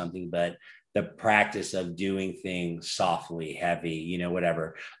dummy or something, but the practice of doing things softly, heavy,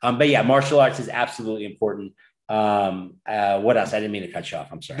 whatever. But yeah, martial arts is absolutely important. What else? I didn't mean to cut you off.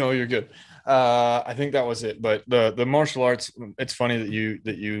 I'm sorry. No, you're good. I think that was it. But the martial arts, it's funny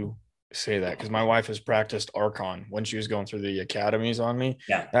that you say that because my wife has practiced Archon when she was going through the academies on me.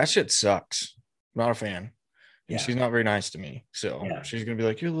 Yeah. That shit sucks. I'm not a fan. And Yeah. she's not very nice to me. So she's going to be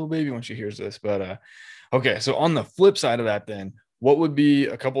like, you're a little baby when she hears this. But okay. So on the flip side of that, then what would be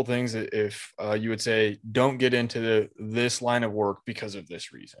a couple things that if you would say don't get into this line of work because of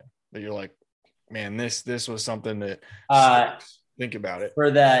this reason that you're like, man, this was something that Uh, sticks. Think about it.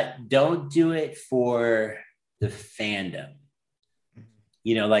 for that, don't do it for the fandom.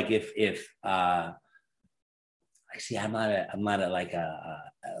 Like if I see, I'm not a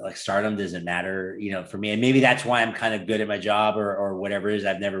like stardom doesn't matter, for me. And maybe that's why I'm kind of good at my job or whatever it is.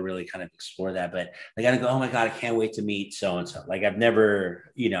 I've never really kind of explored that, but I got to go, oh my God, I can't wait to meet so-and-so. Like I've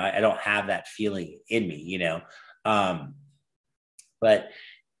never, I don't have that feeling in me. Um, but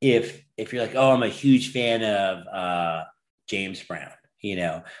if you're like, oh, I'm a huge fan of James Brown,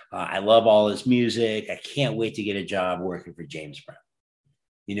 I love all his music. I can't wait to get a job working for James Brown.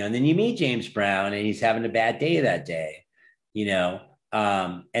 And then you meet James Brown and he's having a bad day that day,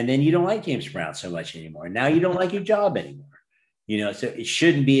 and then you don't like James Brown so much anymore. Now you don't like your job anymore, so it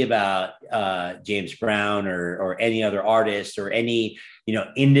shouldn't be about James Brown or any other artist or any,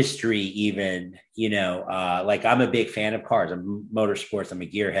 industry even, like I'm a big fan of cars. I'm motorsports. I'm a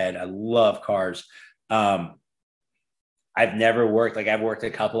gearhead. I love cars. I've never worked, like I've worked a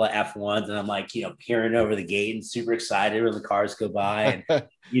couple of F1s and I'm like, peering over the gate and super excited when the cars go by and,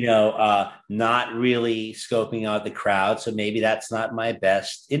 not really scoping out the crowd. So maybe that's not my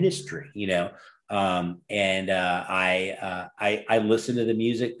best industry, I listen to the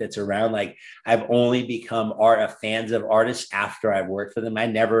music that's around. Like I've only become fans of artists after I've worked for them. I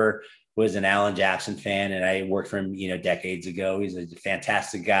never was an Alan Jackson fan and I worked for him, decades ago. He's a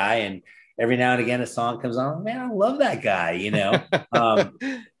fantastic guy. And every now and again, a song comes on, man, I love that guy, and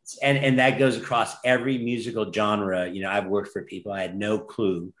that goes across every musical genre. I've worked for people I had no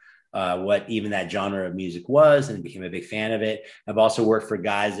clue what even that genre of music was and became a big fan of it. I've also worked for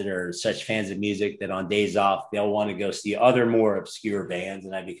guys that are such fans of music that on days off, they'll want to go see other more obscure bands.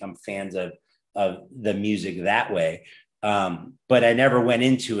 And I become fans of the music that way. But I never went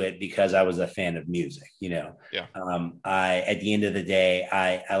into it because I was a fan of music, Yeah. At the end of the day,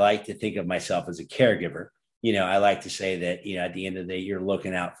 I like to think of myself as a caregiver. I like to say that, at the end of the day, you're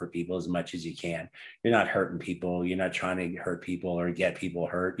looking out for people as much as you can. You're not hurting people. You're not trying to hurt people or get people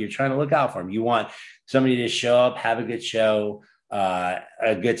hurt. You're trying to look out for them. You want somebody to show up, have a good show, a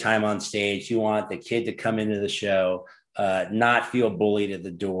good time on stage. You want the kid to come into the show, not feel bullied at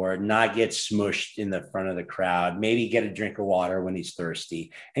the door, not get smushed in the front of the crowd, maybe get a drink of water when he's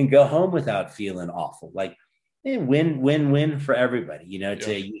thirsty and go home without feeling awful. Like win for everybody, it's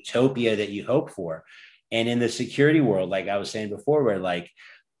a utopia that you hope for. And in the security world, like I was saying before, where like,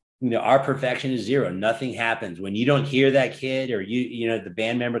 our perfection is zero. Nothing happens when you don't hear that kid or the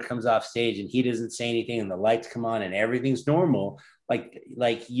band member comes off stage and he doesn't say anything and the lights come on and everything's normal.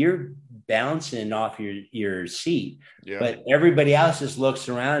 Like you're bouncing off your seat, but everybody else just looks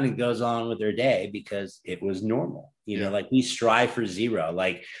around and goes on with their day because it was normal. Like we strive for zero,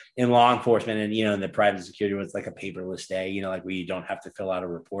 like in law enforcement and, in the private security, it's like a paperless day, like where you don't have to fill out a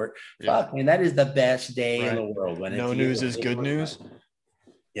report. Fuck, man, that is the best day in the world. When no news is good news.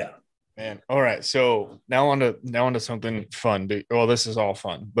 Yeah, man. All right. So now on to something fun. Well, this is all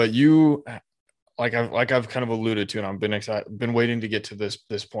fun, but you, like I've kind of alluded to, and I've been waiting to get to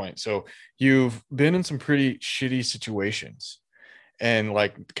this point. So you've been in some pretty shitty situations. And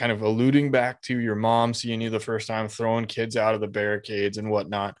like kind of alluding back to your mom seeing you the first time, throwing kids out of the barricades and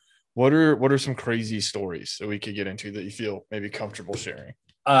whatnot. What are some crazy stories that we could get into that you feel maybe comfortable sharing?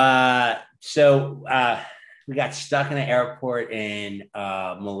 So we got stuck in an airport in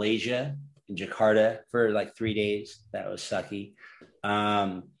Malaysia, in Jakarta, for like 3 days. That was sucky. We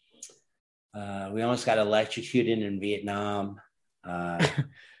almost got electrocuted in Vietnam.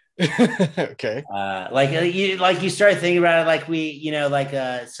 Okay. Like you start thinking about it, like we,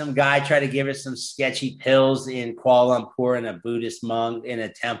 some guy tried to give us some sketchy pills in Kuala Lumpur and a Buddhist monk in a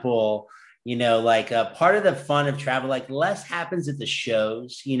temple, part of the fun of travel, like less happens at the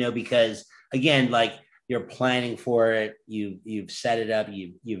shows, because again, like you're planning for it, you've set it up,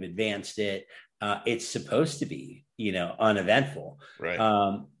 you've advanced it. It's supposed to be, uneventful.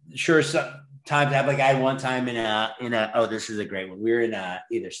 Right. Sure. So, times like I had one time in a oh, this is a great one. We were in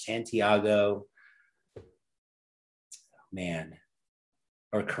either Santiago,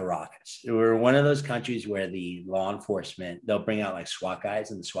 or Caracas. We were one of those countries where the law enforcement, they'll bring out like SWAT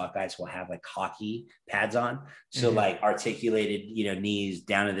guys, and the SWAT guys will have like hockey pads on. So like articulated, knees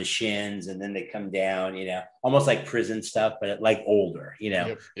down to the shins, and then they come down, almost like prison stuff, but like older,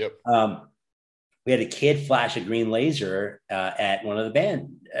 Yep. We had a kid flash a green laser at one of the band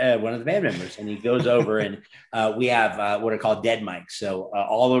members, and he goes over and we have what are called dead mics. So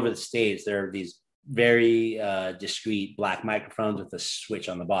all over the stage, there are these very discreet black microphones with a switch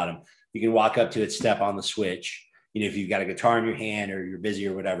on the bottom. You can walk up to it, step on the switch, if you've got a guitar in your hand or you're busy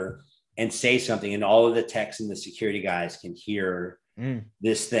or whatever, and say something, and all of the techs and the security guys can hear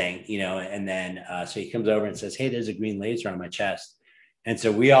this thing, and then so he comes over and says, hey, there's a green laser on my chest. And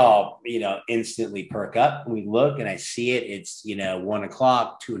so we all, instantly perk up and we look, and I see it. It's, 1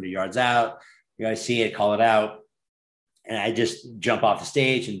 o'clock, 200 yards out. I see it, call it out. And I just jump off the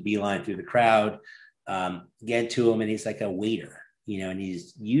stage and beeline through the crowd, get to him. And he's like a waiter, and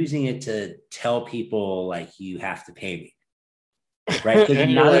he's using it to tell people like, you have to pay me. Right. Because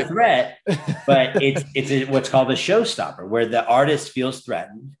it's not a threat, but it's what's called a showstopper, where the artist feels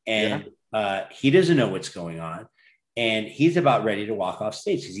threatened and he doesn't know what's going on. And he's about ready to walk off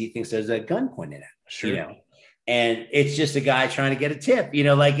stage because he thinks there's a gun pointed at him, sure. And it's just a guy trying to get a tip,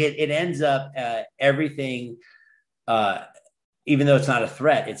 like it ends up everything, even though it's not a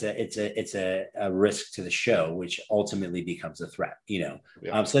threat, it's a risk to the show, which ultimately becomes a threat,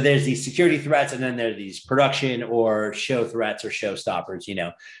 So there's these security threats, and then there's these production or show threats or show stoppers,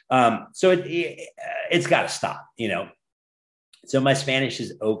 so it's got to stop, So my Spanish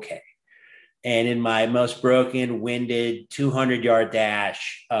is okay. And in my most broken, winded 200-yard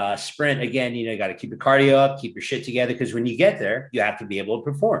dash sprint, again, you got to keep your cardio up, keep your shit together, because when you get there, you have to be able to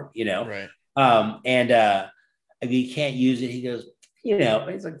perform, Right. And you can't use it. He goes,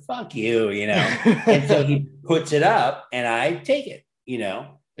 he's like, fuck you, And so he puts it up, and I take it, Yeah.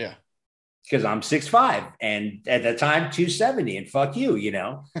 Because I'm 6'5", and at the time 270, and fuck you,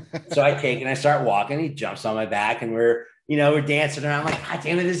 So I take it and I start walking. He jumps on my back, and we're dancing around. I'm like, God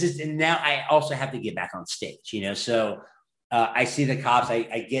damn it, and now I also have to get back on stage, So I see the cops.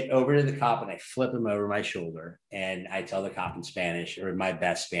 I get over to the cop and I flip him over my shoulder, and I tell the cop in Spanish, or my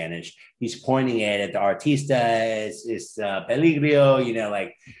best Spanish. He's pointing it at the artista, it's peligro,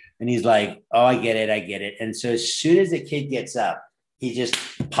 and he's like, oh, I get it. And so as soon as the kid gets up, he just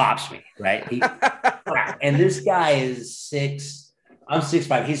pops me, right? And this guy is I'm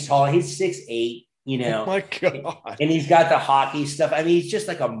 6'5". He's tall. He's 6'8". Oh my God. And he's got the hockey stuff. I mean, he's just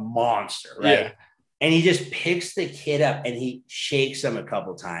like a monster, right? Yeah. And he just picks the kid up and he shakes him a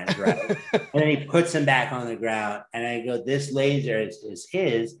couple times, right? And then he puts him back on the ground. And I go, this laser is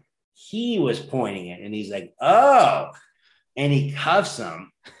his. He was pointing it. And he's like, oh. And he cuffs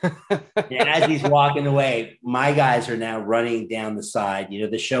him. And as he's walking away, my guys are now running down the side.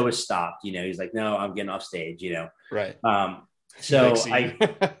 The show is stopped. He's like, no, I'm getting off stage, Right. So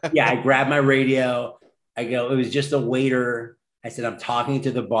I grabbed my radio. I go, it was just a waiter. I said, I'm talking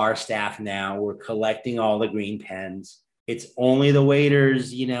to the bar staff now. We're collecting all the green pens. It's only the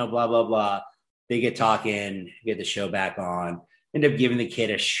waiters, blah, blah, blah. They get talking, get the show back on, end up giving the kid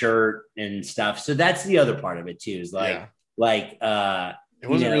a shirt and stuff. So that's the other part of it too, is it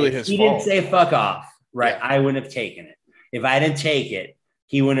wasn't really his fault. He didn't say fuck off, right? Yeah. I wouldn't have taken it. If I didn't take it,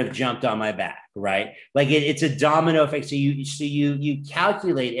 he wouldn't have jumped on my back, right? It's a domino effect. So you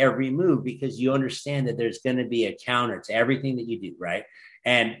calculate every move because you understand that there's going to be a counter to everything that you do, right?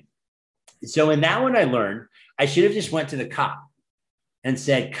 And so in that one, I learned I should have just went to the cop and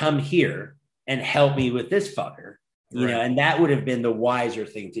said, come here and help me with this fucker, and that would have been the wiser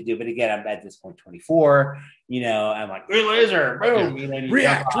thing to do. But again, I'm at this point 24, I'm like, green laser, boom,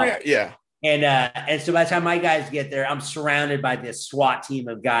 react, yeah. And so by the time my guys get there, I'm surrounded by this SWAT team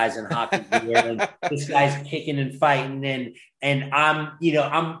of guys in hockey gear, and this guy's kicking and fighting, and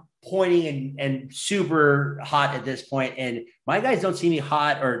I'm pointing and super hot at this point, and my guys don't see me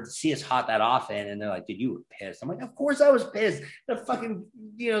hot or see us hot that often, and they're like, dude, you were pissed. I'm like, of course I was pissed. The fucking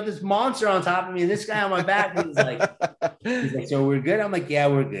this monster on top of me and this guy on my back. He's like, so we're good? I'm like, yeah,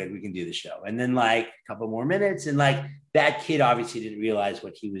 we're good, we can do the show. And then a couple more minutes, and that kid obviously didn't realize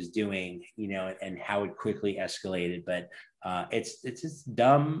what he was doing, and how it quickly escalated. But it's just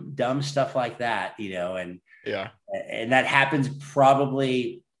dumb stuff like that, and that happens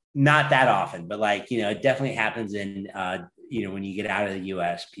probably not that often, but it definitely happens in, when you get out of the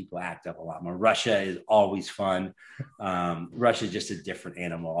US, people act up a lot more. Russia is always fun. Russia is just a different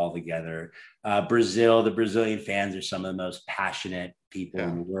animal altogether. Brazil, the Brazilian fans are some of the most passionate people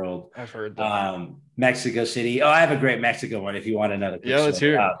in the world. I've heard that. Mexico City. Oh, I have a great Mexico one if you want another. Let's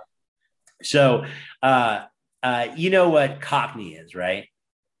hear it. So, you know what Cockney is, right?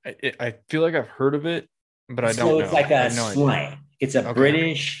 I feel like I've heard of it, but I don't know. So it's like a slang. It's a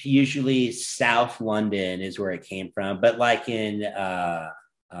British, usually South London is where it came from, but in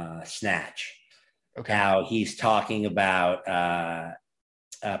Snatch, how he's talking about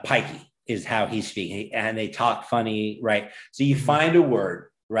pikey is how he's speaking, and they talk funny, right? So you find a word,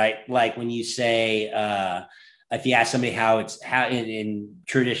 right? Like when you say, if you ask somebody how in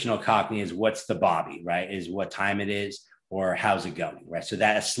traditional Cockney is what's the bobby, right? Is what time it is. or how's it going, right? So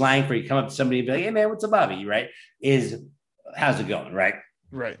that a slang for you come up to somebody and be like, hey man, what's up, Bobby, right? Is how's it going, right?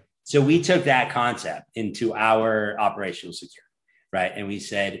 Right. So we took that concept into our operational security, right? And we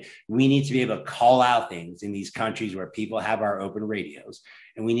said, we need to be able to call out things in these countries where people have our open radios.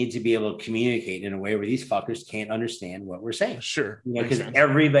 And we need to be able to communicate in a way where these fuckers can't understand what we're saying. Sure. Because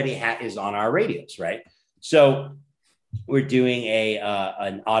everybody is on our radios, right? So we're doing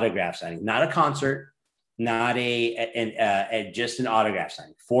an autograph signing, not a concert, not just an autograph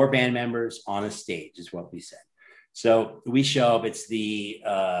signing. 4 band members on a stage is what we said. So we show up, it's the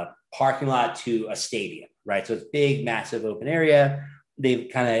parking lot to a stadium, right? So it's big, massive open area. They've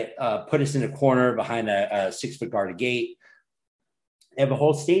kind of put us in a corner behind a 6-foot guarded gate. They have a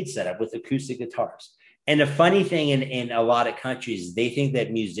whole stage set up with acoustic guitars. And the funny thing in a lot of countries, they think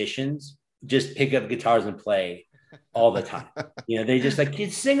that musicians just pick up guitars and play all the time. They just like,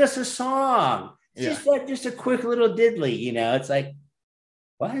 kids, sing us a song. It's just a quick little diddly, It's like,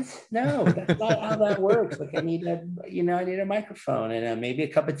 what? No, that's not how that works. Like I need a microphone and maybe a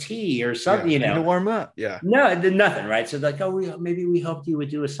cup of tea or something, Need to warm up. Yeah. No, nothing, right? So like, maybe we hoped you would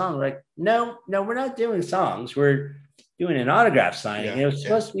do a song. Like, no, we're not doing songs. We're doing an autograph signing. And it was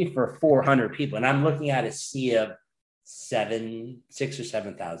supposed to be for 400 people. And I'm looking at a sea of 6,000 or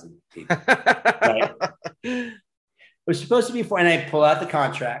 7,000 people. Right? It was supposed to be and I pull out the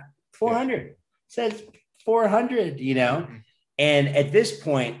contract, 400. It says 400, And at this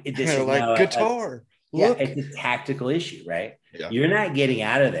point, this is like guitar. It's a tactical issue, right? Yeah. You're not getting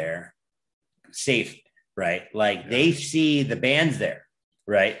out of there safe, right? Like they see the band's there,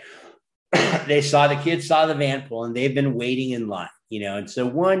 right? The kids saw the van pull and they've been waiting in line, And so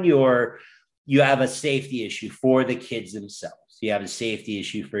you have a safety issue for the kids themselves. You have a safety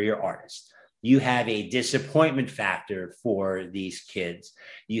issue for your artists. You have a disappointment factor for these kids.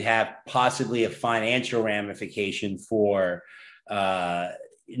 You have possibly a financial ramification for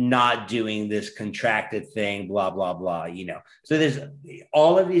not doing this contracted thing, blah, blah, blah, So there's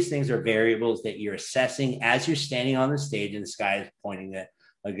all of these things are variables that you're assessing as you're standing on the stage and this guy is pointing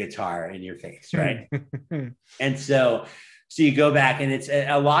a guitar in your face, right? And so you go back and it's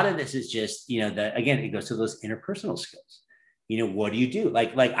a lot of this is just, again, it goes to those interpersonal skills. What do you do?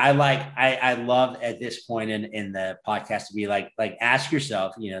 I love at this point in the podcast to be like ask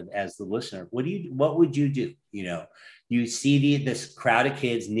yourself, as the listener, what would you do? You see this crowd of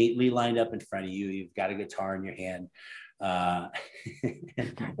kids neatly lined up in front of you. You've got a guitar in your hand.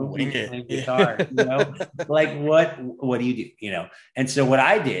 Wing it. Guitar, like what do you do? And so what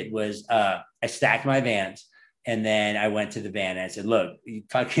I did was I stacked my vans. And then I went to the band and I said, look,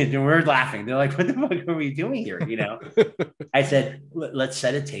 we're laughing. They're like, what the fuck are we doing here? I said, let's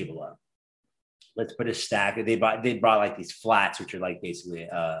set a table up. Let's put a stack. They brought like these flats, which are like basically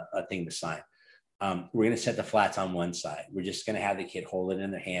a thing to sign. We're going to set the flats on one side. We're just going to have the kid hold it in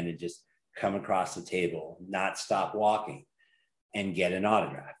their hand and just come across the table, not stop walking and get an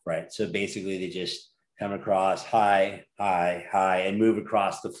autograph, right? So basically they just come across, hi, and move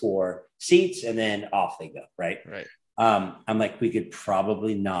across the 4 seats, and then off they go, right? Right. I'm like, we could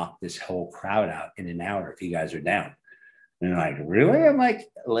probably knock this whole crowd out in an hour if you guys are down. And they're like, really? I'm like,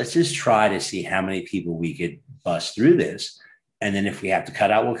 let's just try to see how many people we could bust through this. And then if we have to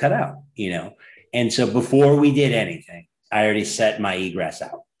cut out, we'll cut out, And so before we did anything, I already set my egress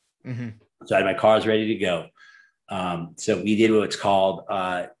out. Mm-hmm. So I had my cars ready to go. So we did what's called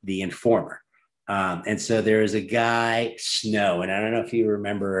the informer. And so there is a guy, Snow, and I don't know if you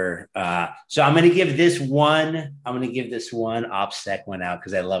remember. So I'm going to give this one OPSEC one out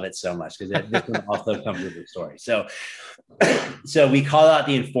because I love it so much because this one also comes with the story. So we call out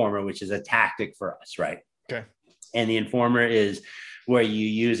the informer, which is a tactic for us, right? Okay. And the informer is where you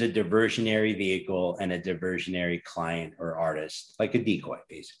use a diversionary vehicle and a diversionary client or artist, like a decoy,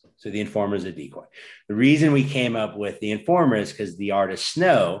 basically. So the informer is a decoy. The reason we came up with the informer is because the artist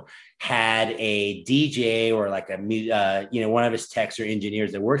Snow had a DJ or like one of his techs or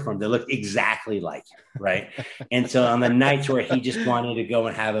engineers that worked for him that looked exactly like him, right? And so on the nights where he just wanted to go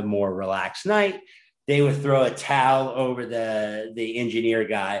and have a more relaxed night, they would throw a towel over the engineer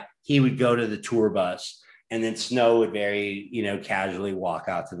guy. He would go to the tour bus, and then Snow would very, casually walk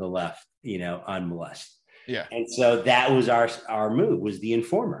out to the left, unmolested. Yeah. And so that was our move, was the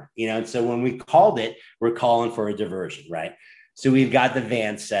informer, and so when we called it, we're calling for a diversion, right? So we've got the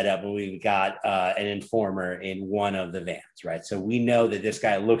van set up and we've got an informer in one of the vans, right? So we know that this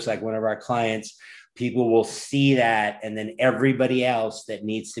guy looks like one of our clients. People will see that. And then everybody else that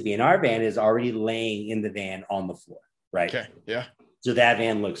needs to be in our van is already laying in the van on the floor, right? Okay. Yeah. So that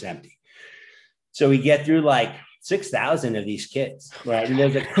van looks empty. So we get through like 6,000 of these kids, right? And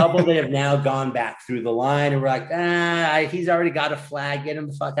there's a couple that have now gone back through the line, and we're like, he's already got a flag. Get him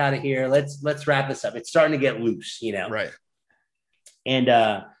the fuck out of here. Let's wrap this up. It's starting to get loose, Right.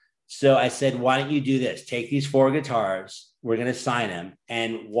 And so I said, why don't you do this? Take these 4 guitars. We're going to sign them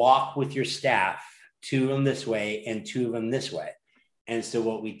and walk with your staff, 2 of them this way and 2 of them this way. And so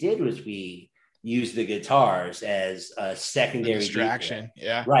what we did was we used the guitars as a secondary distraction. detail.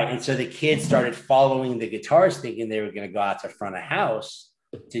 Yeah. Right. And so the kids started following the guitars, thinking they were going to go out to front of house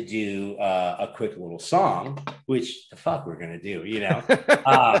to do a quick little song, which the fuck we're going to do,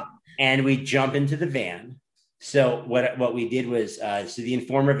 and we jump into the van. So what we did was, so the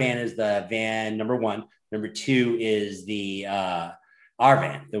Informer van is the van number 1. Number 2 is the our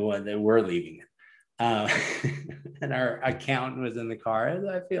van, the one that we're leaving. And our accountant was in the car. And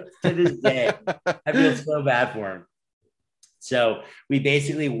I feel to this day, I feel so bad for him. So we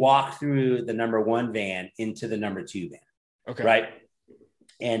basically walked through the number 1 van into the number 2 van. Okay. Right.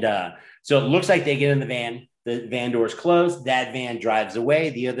 And so it looks like they get in the van. The van doors closed. That van drives away.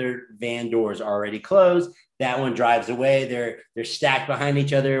 The other van doors are already closed. That one drives away. They're stacked behind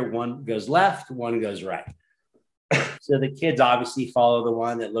each other. One goes left, one goes right. So the kids obviously follow the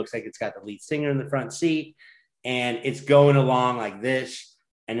one that looks like it's got the lead singer in the front seat, and it's going along like this.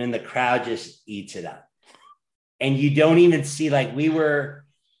 And then the crowd just eats it up. And you don't even see, like, we were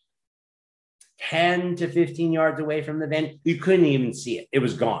 10 to 15 yards away from the van. You couldn't even see it. It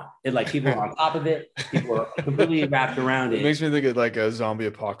was gone. People were on top of it. People were completely wrapped around it. It makes me think of like a zombie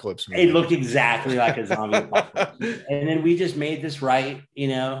apocalypse movie. It looked exactly like a zombie apocalypse. And then we just made this right,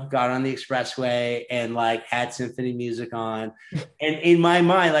 got on the expressway and had symphony music on. And in my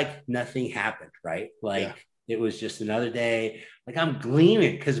mind, nothing happened, right? It was just another day. I'm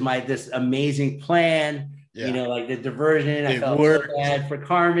gleaming because this amazing plan, the diversion. I felt so bad for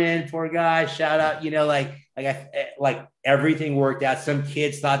Carmen, poor guy. Shout out, everything worked out. Some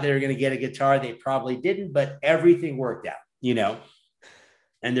kids thought they were going to get a guitar. They probably didn't, but everything worked out,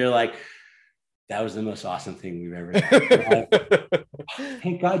 and they're like, that was the most awesome thing we've ever done.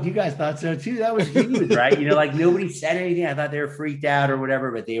 Thank God you guys thought so too. That was huge, right? Nobody said anything. I thought they were freaked out or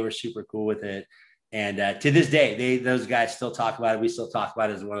whatever, but they were super cool with it. And to this day, those guys still talk about it. We still talk about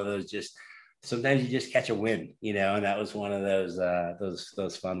it as one of those just, sometimes you just catch a win, and that was one of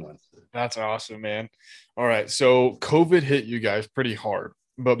those fun ones. That's awesome, man. All right. So COVID hit you guys pretty hard,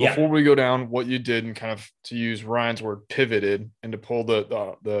 but before we go down what you did and kind of, to use Ryan's word, pivoted, and to pull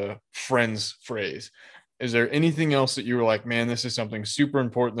the friends phrase, is there anything else that you were like, man, this is something super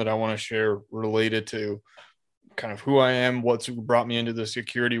important that I want to share related to kind of who I am, what's brought me into the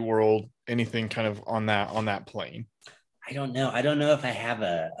security world, anything kind of on that plane? I don't know if I have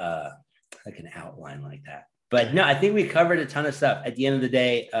an outline like that, but no, I think we covered a ton of stuff. At the end of the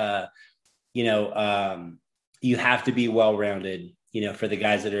day, you have to be well-rounded, for the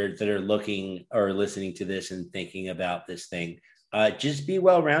guys that are looking or listening to this and thinking about this thing. Just be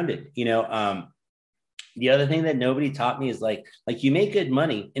well-rounded. The other thing that nobody taught me is like you make good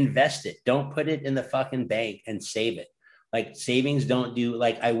money, invest it. Don't put it in the fucking bank and save it. Savings don't do,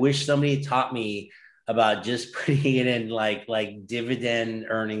 I wish somebody taught me about just putting it in like dividend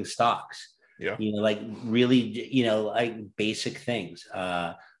earning stocks. Yeah. Really, basic things.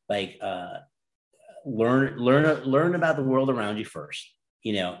 Learn about the world around you first,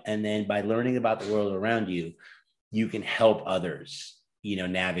 and then by learning about the world around you, you can help others,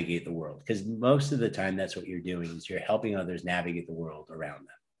 navigate the world. Because most of the time that's what you're doing, is you're helping others navigate the world around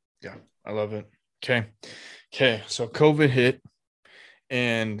them. Yeah. I love it. Okay. So COVID hit.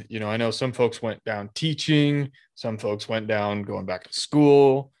 And, I know some folks went down teaching, some folks went down going back to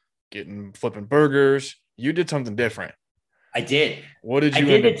school, flipping burgers. You did something different. I did. What did you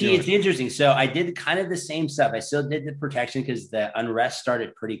end up doing? It's interesting. So I did kind of the same stuff. I still did the protection because the unrest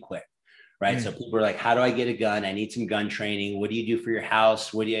started pretty quick, right? So people were like, how do I get a gun? I need some gun training. What do you do for your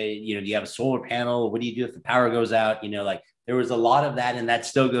house? What do you have a solar panel? What do you do if the power goes out? There was a lot of that, and that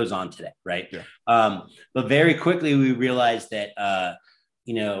still goes on today, right? Yeah. But very quickly we realized that,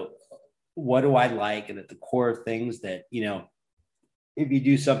 what do I like? And at the core of things that, if you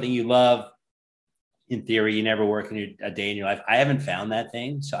do something you love, in theory, you never work a day in your life. I haven't found that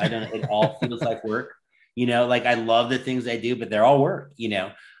thing. So I don't, it all feels like work, I love the things I do, but they're all work,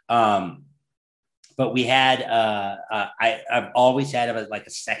 but we had, I've always had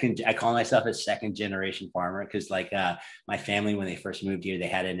I call myself a second generation farmer. Cause my family, when they first moved here, they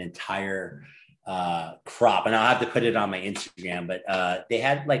had an entire crop, and I'll have to put it on my Instagram, but they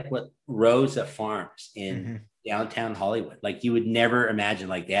had rows of farms in downtown Hollywood. You would never imagine,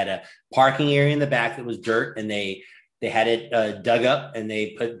 they had a parking area in the back that was dirt, and they They had it dug up, and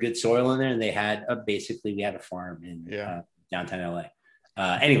they put good soil in there, and they had basically we had a farm in downtown LA.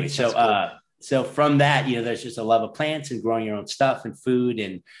 Anyway, so cool. So from that, there's just a love of plants and growing your own stuff and food,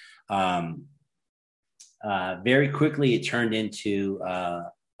 and very quickly it turned into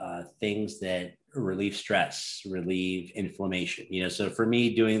things that relieve stress, relieve inflammation. So for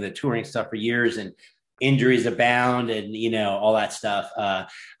me, doing the touring stuff for years and injuries abound, and all that stuff.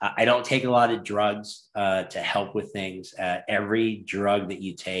 I don't take a lot of drugs to help with things. Every drug that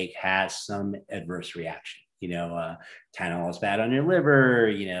you take has some adverse reaction. Tylenol is bad on your liver.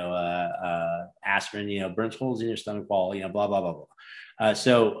 Aspirin, burns holes in your stomach wall. Blah blah blah blah.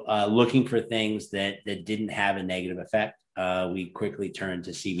 So looking for things that didn't have a negative effect, we quickly turned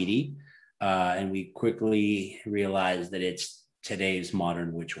to CBD, and we quickly realized that it's today's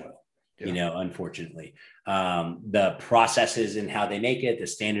modern witch oil. Unfortunately, the processes and how they make it, the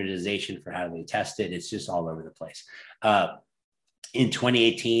standardization for how they test it, it's just all over the place. In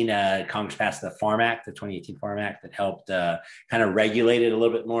 2018, Congress passed the 2018 Farm Act that helped kind of regulate it a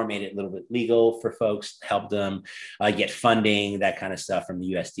little bit more, made it a little bit legal for folks, helped them get funding, that kind of stuff from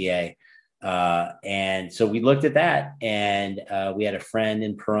the USDA. And so we looked at that, and we had a friend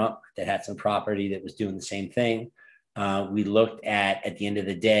in Pahrump that had some property that was doing the same thing. We looked at the end of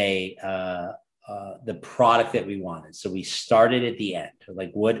the day, the product that we wanted. So we started at the end,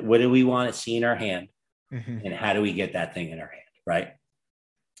 like what do we want to see in our hand, and how do we get that thing in our hand, right?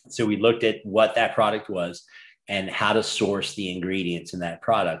 So we looked at what that product was and how to source the ingredients in that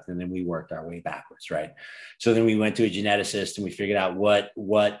product, and then we worked our way backwards, right? So then we went to a geneticist, and we figured out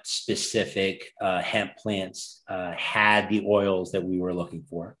what specific hemp plants had the oils that we were looking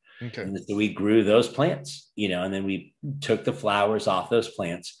for. Okay. And so we grew those plants, and then we took the flowers off those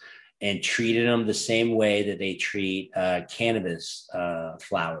plants and treated them the same way that they treat cannabis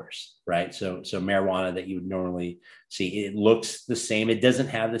flowers, right? So marijuana that you would normally see, it looks the same. It doesn't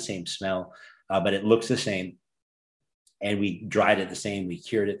have the same smell, but it looks the same. And we dried it the same. We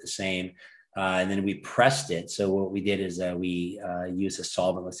cured it the same. And then we pressed it. So what we did is we used a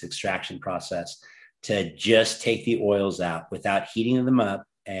solventless extraction process to just take the oils out without heating them up,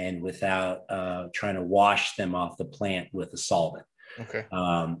 and without trying to wash them off the plant with a solvent. Okay.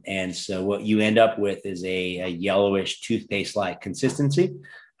 And so what you end up with is a yellowish toothpaste-like consistency.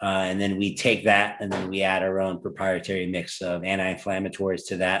 And then we take that, and then we add our own proprietary mix of anti-inflammatories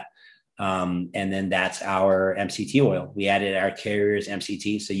to that. And then that's our MCT oil. We added our carrier's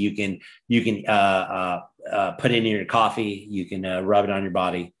MCT. So you can put it in your coffee. You can rub it on your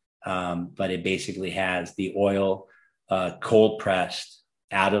body. But it basically has the oil cold pressed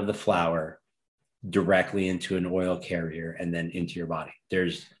out of the flower directly into an oil carrier and then into your body.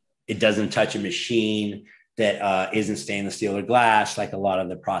 It doesn't touch a machine that isn't stainless steel or glass, like a lot of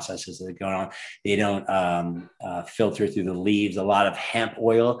the processes that are going on. They don't filter through the leaves. A lot of hemp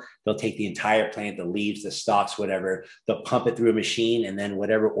oil, they'll take the entire plant, the leaves, the stalks, whatever, they'll pump it through a machine, and then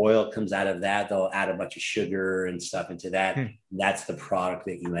whatever oil comes out of that, they'll add a bunch of sugar and stuff into that. That's the product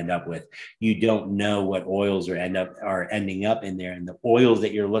that you end up with. You don't know what oils are ending up in there, and the oils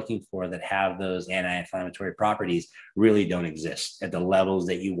that you're looking for that have those anti-inflammatory properties really don't exist at the levels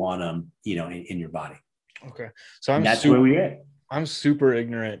that you want them, in your body. Okay. So that's where we're at. I'm super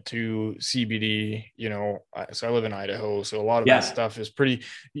ignorant to CBD, so I live in Idaho. So a lot of that stuff is pretty,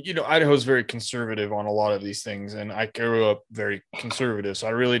 Idaho is very conservative on a lot of these things. And I grew up very conservative. So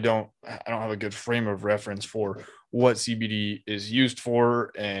I don't have a good frame of reference for what CBD is used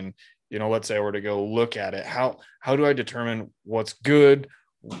for. And, let's say I were to go look at it. How do I determine what's good?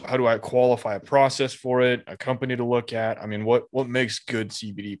 How do I qualify a process for it, a company to look at? I mean, what makes good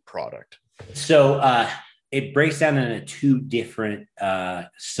CBD product? So, it breaks down into two different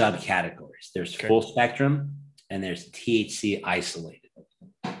subcategories. There's full spectrum, and there's THC isolated.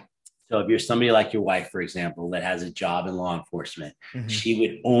 So if you're somebody like your wife, for example, that has a job in law enforcement, she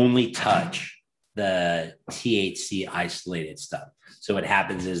would only touch the THC isolated stuff. So what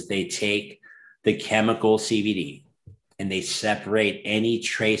happens is they take the chemical CBD and they separate any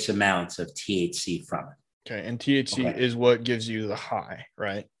trace amounts of THC from it. Okay. And THC is what gives you the high,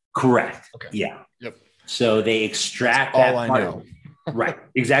 right? Correct. Okay. Yeah. Yep. So they extract that part of it. Right.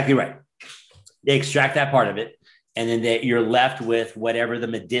 Exactly right. They extract that part of it, and then you're left with whatever the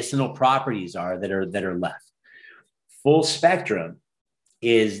medicinal properties are that are left. Full spectrum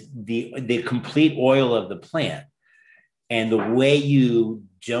is the complete oil of the plant. And the way you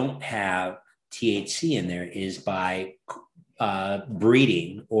don't have THC in there is by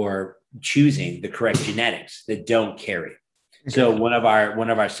breeding or choosing the correct genetics that don't carry. So one of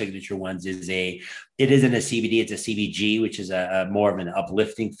our signature ones it isn't a CBD, it's a CBG, which is a more of an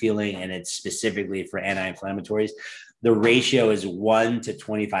uplifting feeling, and it's specifically for anti-inflammatories. the ratio is 1 to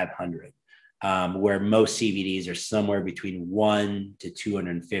 2,500. Where most CBDs are somewhere between 1 to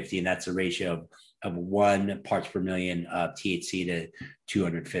 250, and that's a ratio of 1 parts per million of THC to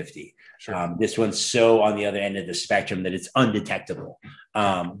 250. Sure. This one's so on the other end of the spectrum that it's undetectable,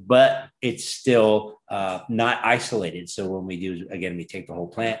 but it's still not isolated. So when we do, again, we take the whole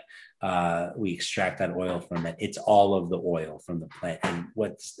plant, we extract that oil from it. It's all of the oil from the plant. And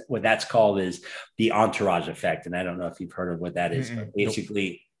what that's called is the entourage effect. And I don't know if you've heard of what that is, but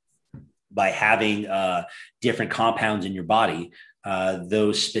basically by having different compounds in your body,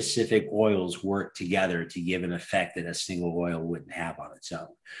 those specific oils work together to give an effect that a single oil wouldn't have on its own.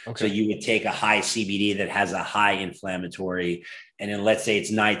 Okay. So you would take a high CBD that has a high inflammatory, and then let's say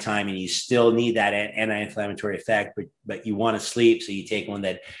it's nighttime and you still need that anti-inflammatory effect, but you want to sleep. So you take one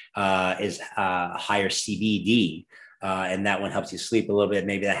that is higher CBD, and that one helps you sleep a little bit.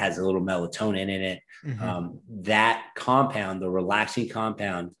 Maybe that has a little melatonin in it. That compound, the relaxing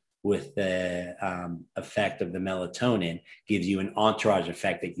compound, with the effect of the melatonin, gives you an entourage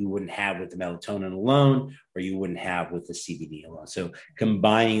effect that you wouldn't have with the melatonin alone, or you wouldn't have with the CBD alone. So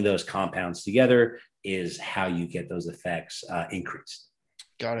combining those compounds together is how you get those effects increased.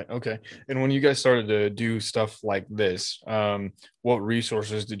 Got it. Okay. And when you guys started to do stuff like this, what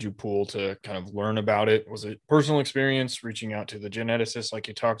resources did you pull to kind of learn about it? Was it personal experience, reaching out to the geneticists like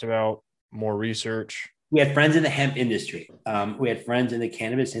you talked about, more research? We had friends in the hemp industry. We had friends in the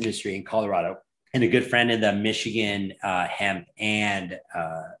cannabis industry in Colorado, and a good friend in the Michigan hemp and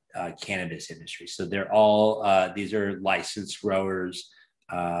cannabis industry. So they're all, these are licensed growers.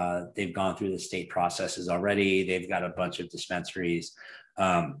 They've gone through the state processes already. They've got a bunch of dispensaries.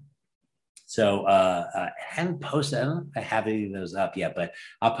 So I haven't posted, I don't know if I have any of those up yet, but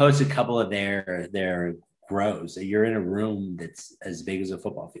I'll post a couple of their grows. You're in a room that's as big as a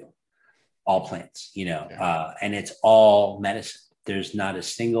football field. All plants, and it's all medicine. There's not a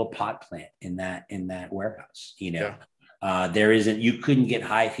single pot plant in that warehouse, There isn't, you couldn't get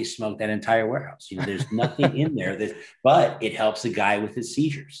high if you smoked that entire warehouse. There's nothing in there but it helps a guy with his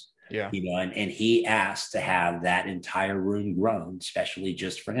seizures. Yeah. And he asked to have that entire room grown, especially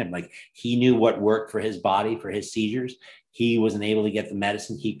just for him. Like, he knew what worked for his body, for his seizures. He wasn't able to get the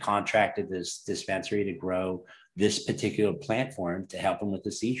medicine. He contracted this dispensary to grow this particular plant for him to help him with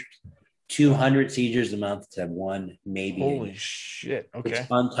the seizures. 200 seizures a month to one, maybe. Holy shit. Okay. It's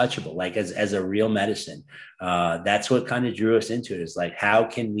untouchable, like as a real medicine. That's what kind of drew us into it, is like, how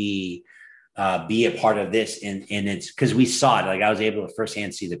can we be a part of this? And it's because we saw it. Like, I was able to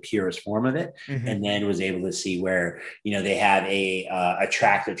firsthand see the purest form of it, and then was able to see where, they have a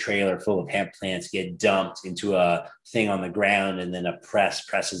tractor trailer full of hemp plants get dumped into a thing on the ground, and then a press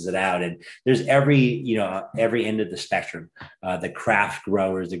presses it out. And there's every end of the spectrum. The craft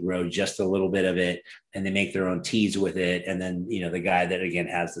growers that grow just a little bit of it, and they make their own teas with it. And then, the guy that, again,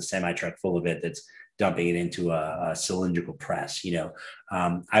 has the semi truck full of it, that's dumping it into a cylindrical press.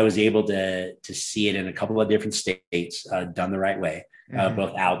 I was able to see it in a couple of different states, done the right way,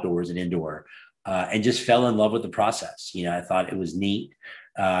 both outdoors and indoor, and just fell in love with the process. I thought it was neat.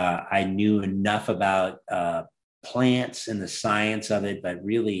 I knew enough about plants and the science of it, but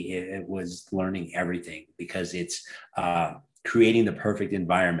really it was learning everything, because it's creating the perfect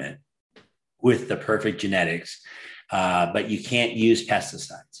environment with the perfect genetics. But you can't use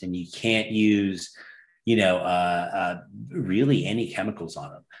pesticides, and you can't use, really any chemicals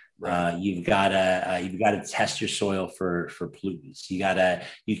on them. Right. You've got to test your soil for pollutants.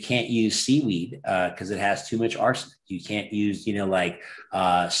 You can't use seaweed because it has too much arsenic. You can't use,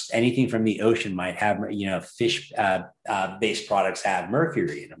 anything from the ocean might have, fish based products have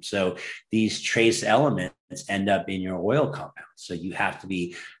mercury in them. So these trace elements end up in your oil compounds. So you have to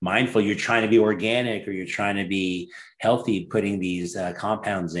be mindful. You're trying to be organic, or you're trying to be healthy, putting these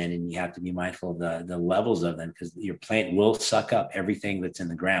compounds in, and you have to be mindful of the levels of them, because your plant will suck up everything that's in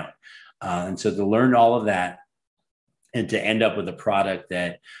the ground. And so to learn all of that, and to end up with a product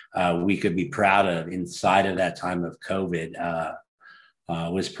that we could be proud of inside of that time of COVID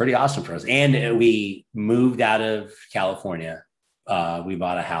was pretty awesome for us. And we moved out of California. We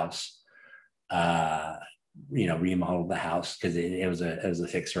bought a house, remodeled the house, because it was a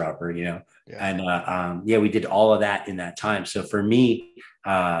fixer upper, Yeah. And we did all of that in that time. So for me,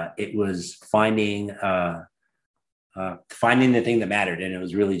 it was finding the thing that mattered, and it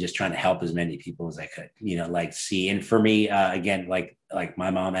was really just trying to help as many people as I could, see. And for me, again, like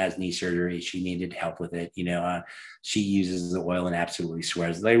my mom has knee surgery, she needed help with it. She uses the oil and absolutely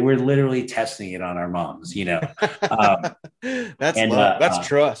swears we're literally testing it on our moms. That's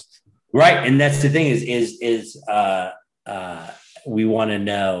trust. Right. And that's the thing is we want to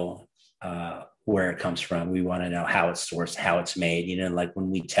know where it comes from. We want to know how it's sourced, how it's made. Like when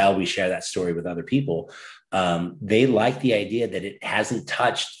we share that story with other people, they like the idea that it hasn't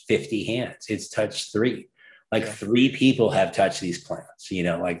touched 50 hands. It's touched three. Like 3 people have touched these plants,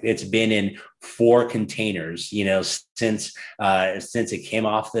 like it's been in 4 containers, since it came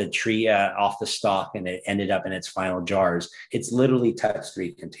off the tree, off the stalk, and it ended up in its final jars. It's literally touched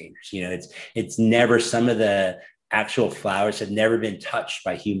 3 containers. It's never, some of the actual flowers have never been touched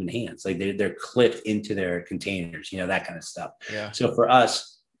by human hands. Like they're clipped into their containers, that kind of stuff. Yeah. So for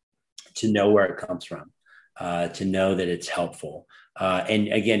us to know where it comes from, to know that it's helpful. And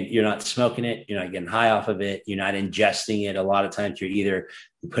again, you're not smoking it, you're not getting high off of it, you're not ingesting it. A lot of times you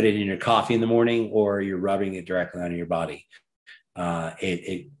put it in your coffee in the morning, or you're rubbing it directly on your body.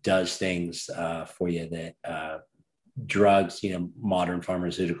 It does things for you that drugs, modern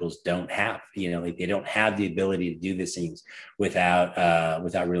pharmaceuticals don't have. Like they don't have the ability to do these things without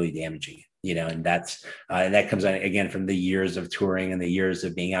really damaging it. And that comes on again from the years of touring and the years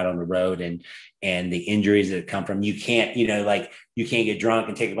of being out on the road and the injuries that come from, you can't get drunk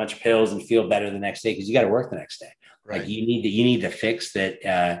and take a bunch of pills and feel better the next day, because you got to work the next day. Right. Like you need the fix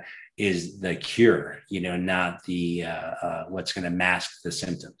that is the cure, not the what's going to mask the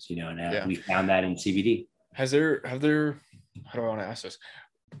symptoms, and we found that in CBD. Have there, how do I want to ask this?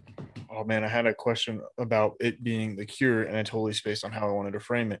 Oh man, I had a question about it being the cure, and I totally spaced on how I wanted to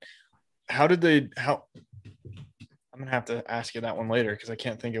frame it. I'm going to have to ask you that one later, because I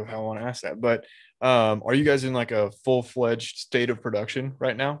can't think of how I want to ask that. But are you guys in like a full-fledged state of production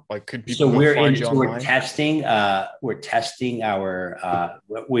right now? Like, could people find you online? We're testing our,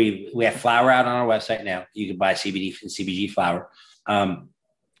 we have flour out on our website now. You can buy CBD and CBG flour. And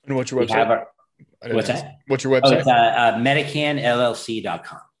what's your website? What's that? What's your website? It's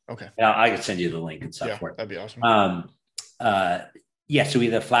medicanllc.com. Okay. I can send you the link and stuff for it. That'd be awesome. So we have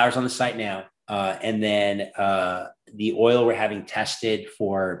the flowers on the site now. And then the oil we're having tested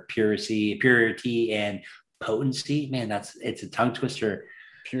for purity and potency. Man, it's a tongue twister.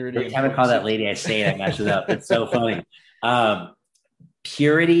 Purity. Every time I call that lady, I say it, I mess it up. It's so funny.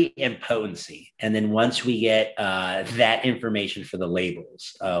 Purity and potency. And then once we get that information for the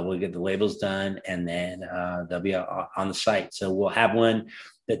labels, we'll get the labels done, and then they'll be on the site. So we'll have one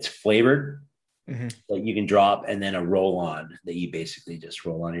that's flavored that you can drop, and then a roll on that you basically just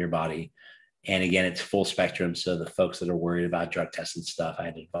roll onto your body. And again, it's full spectrum. So the folks that are worried about drug tests and stuff,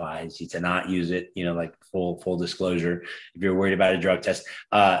 I'd advise you to not use it, like full disclosure. If you're worried about a drug test,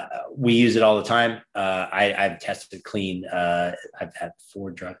 we use it all the time. I've tested clean. I've had 4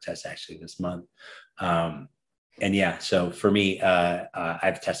 drug tests actually this month. And yeah, so for me,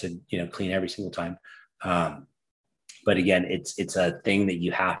 I've tested, clean every single time. But again, it's a thing that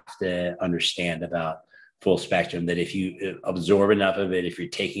you have to understand about full spectrum, that if you absorb enough of it, if you're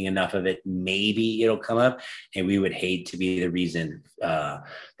taking enough of it, maybe it'll come up. And we would hate to be the reason that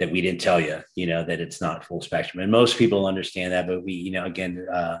we didn't tell you, that it's not full spectrum. And most people understand that, but we, again,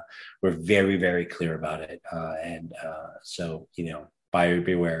 we're very, very clear about it. So, buyer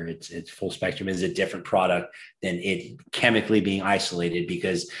beware. It's full spectrum is a different product than it chemically being isolated,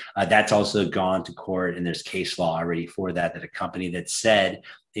 because that's also gone to court, and there's case law already for that a company that said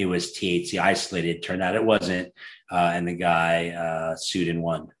it was THC isolated turned out it wasn't, and the guy sued and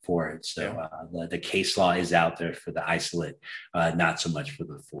won for it. So the case law is out there for the isolate, not so much for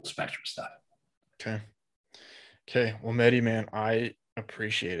the full spectrum stuff. Okay. Well, Mehdi, man, I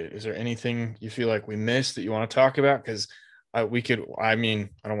appreciate it. Is there anything you feel like we missed that you want to talk about? Because I don't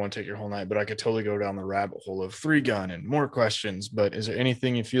want to take your whole night, but I could totally go down the rabbit hole of 3-gun and more questions. But is there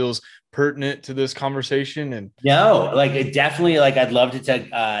anything you feels pertinent to this conversation? And no, definitely, I'd love to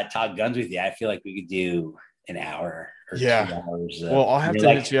talk guns with you. I feel like we could do an hour or 2 hours. Well, I'll have to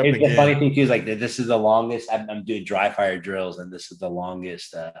hit you up again. The funny thing too is this is the longest I'm doing dry fire drills, and this is the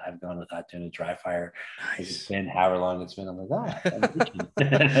longest I've gone without doing a dry fire. Nice. It's been however long it's been. I'm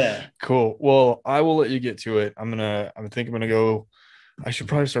like, cool. Well, I will let you get to it. I think I'm gonna go. I should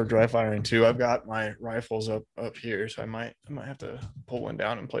probably start dry firing too. I've got my rifles up here, so I might have to pull one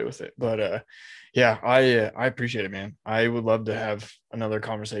down and play with it. But I appreciate it, man. I would love to have another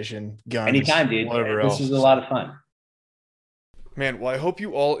conversation. Guns, anytime, dude. Whatever else. This is a lot of fun. Man, well, I hope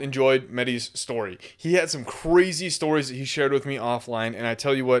you all enjoyed Mehdi's story. He had some crazy stories that he shared with me offline, and I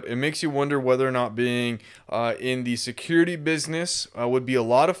tell you what, it makes you wonder whether or not being in the security business would be a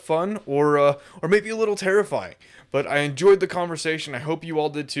lot of fun or maybe a little terrifying. But I enjoyed the conversation. I hope you all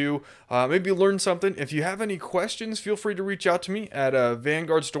did too. Maybe learn something. If you have any questions, feel free to reach out to me at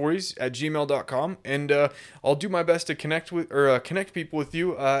vanguardstories@gmail.com, and I'll do my best to connect people with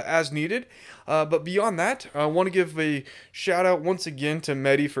you as needed. But beyond that, I want to give a shout out once again to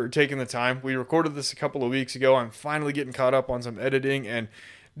Mehdi for taking the time. We recorded this a couple of weeks ago. I'm finally getting caught up on some editing, and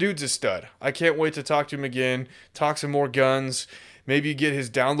dude's a stud. I can't wait to talk to him again, talk some more guns, maybe get his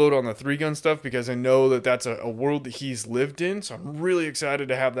download on the 3-gun stuff, because I know that that's a world that he's lived in. So I'm really excited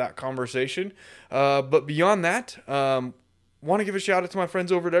to have that conversation. But beyond that, want to give a shout out to my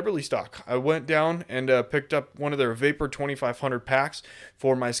friends over at Eberly Stock. I went down and picked up one of their Vapor 2500 packs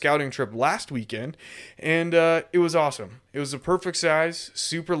for my scouting trip last weekend, and it was awesome. It was a perfect size,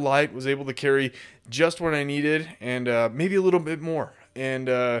 super light, was able to carry just what I needed, and maybe a little bit more.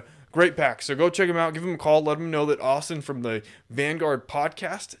 And great pack. So go check them out. Give them a call. Let them know that Austin from the Vanguard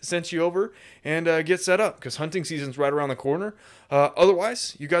podcast sent you over, and get set up, because hunting season's right around the corner.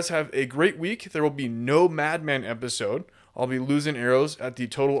 Otherwise, you guys have a great week. There will be no Madman episode. I'll be losing arrows at the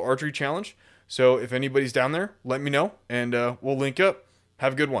Total Archery Challenge. So if anybody's down there, let me know, and we'll link up.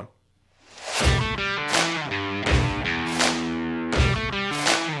 Have a good one.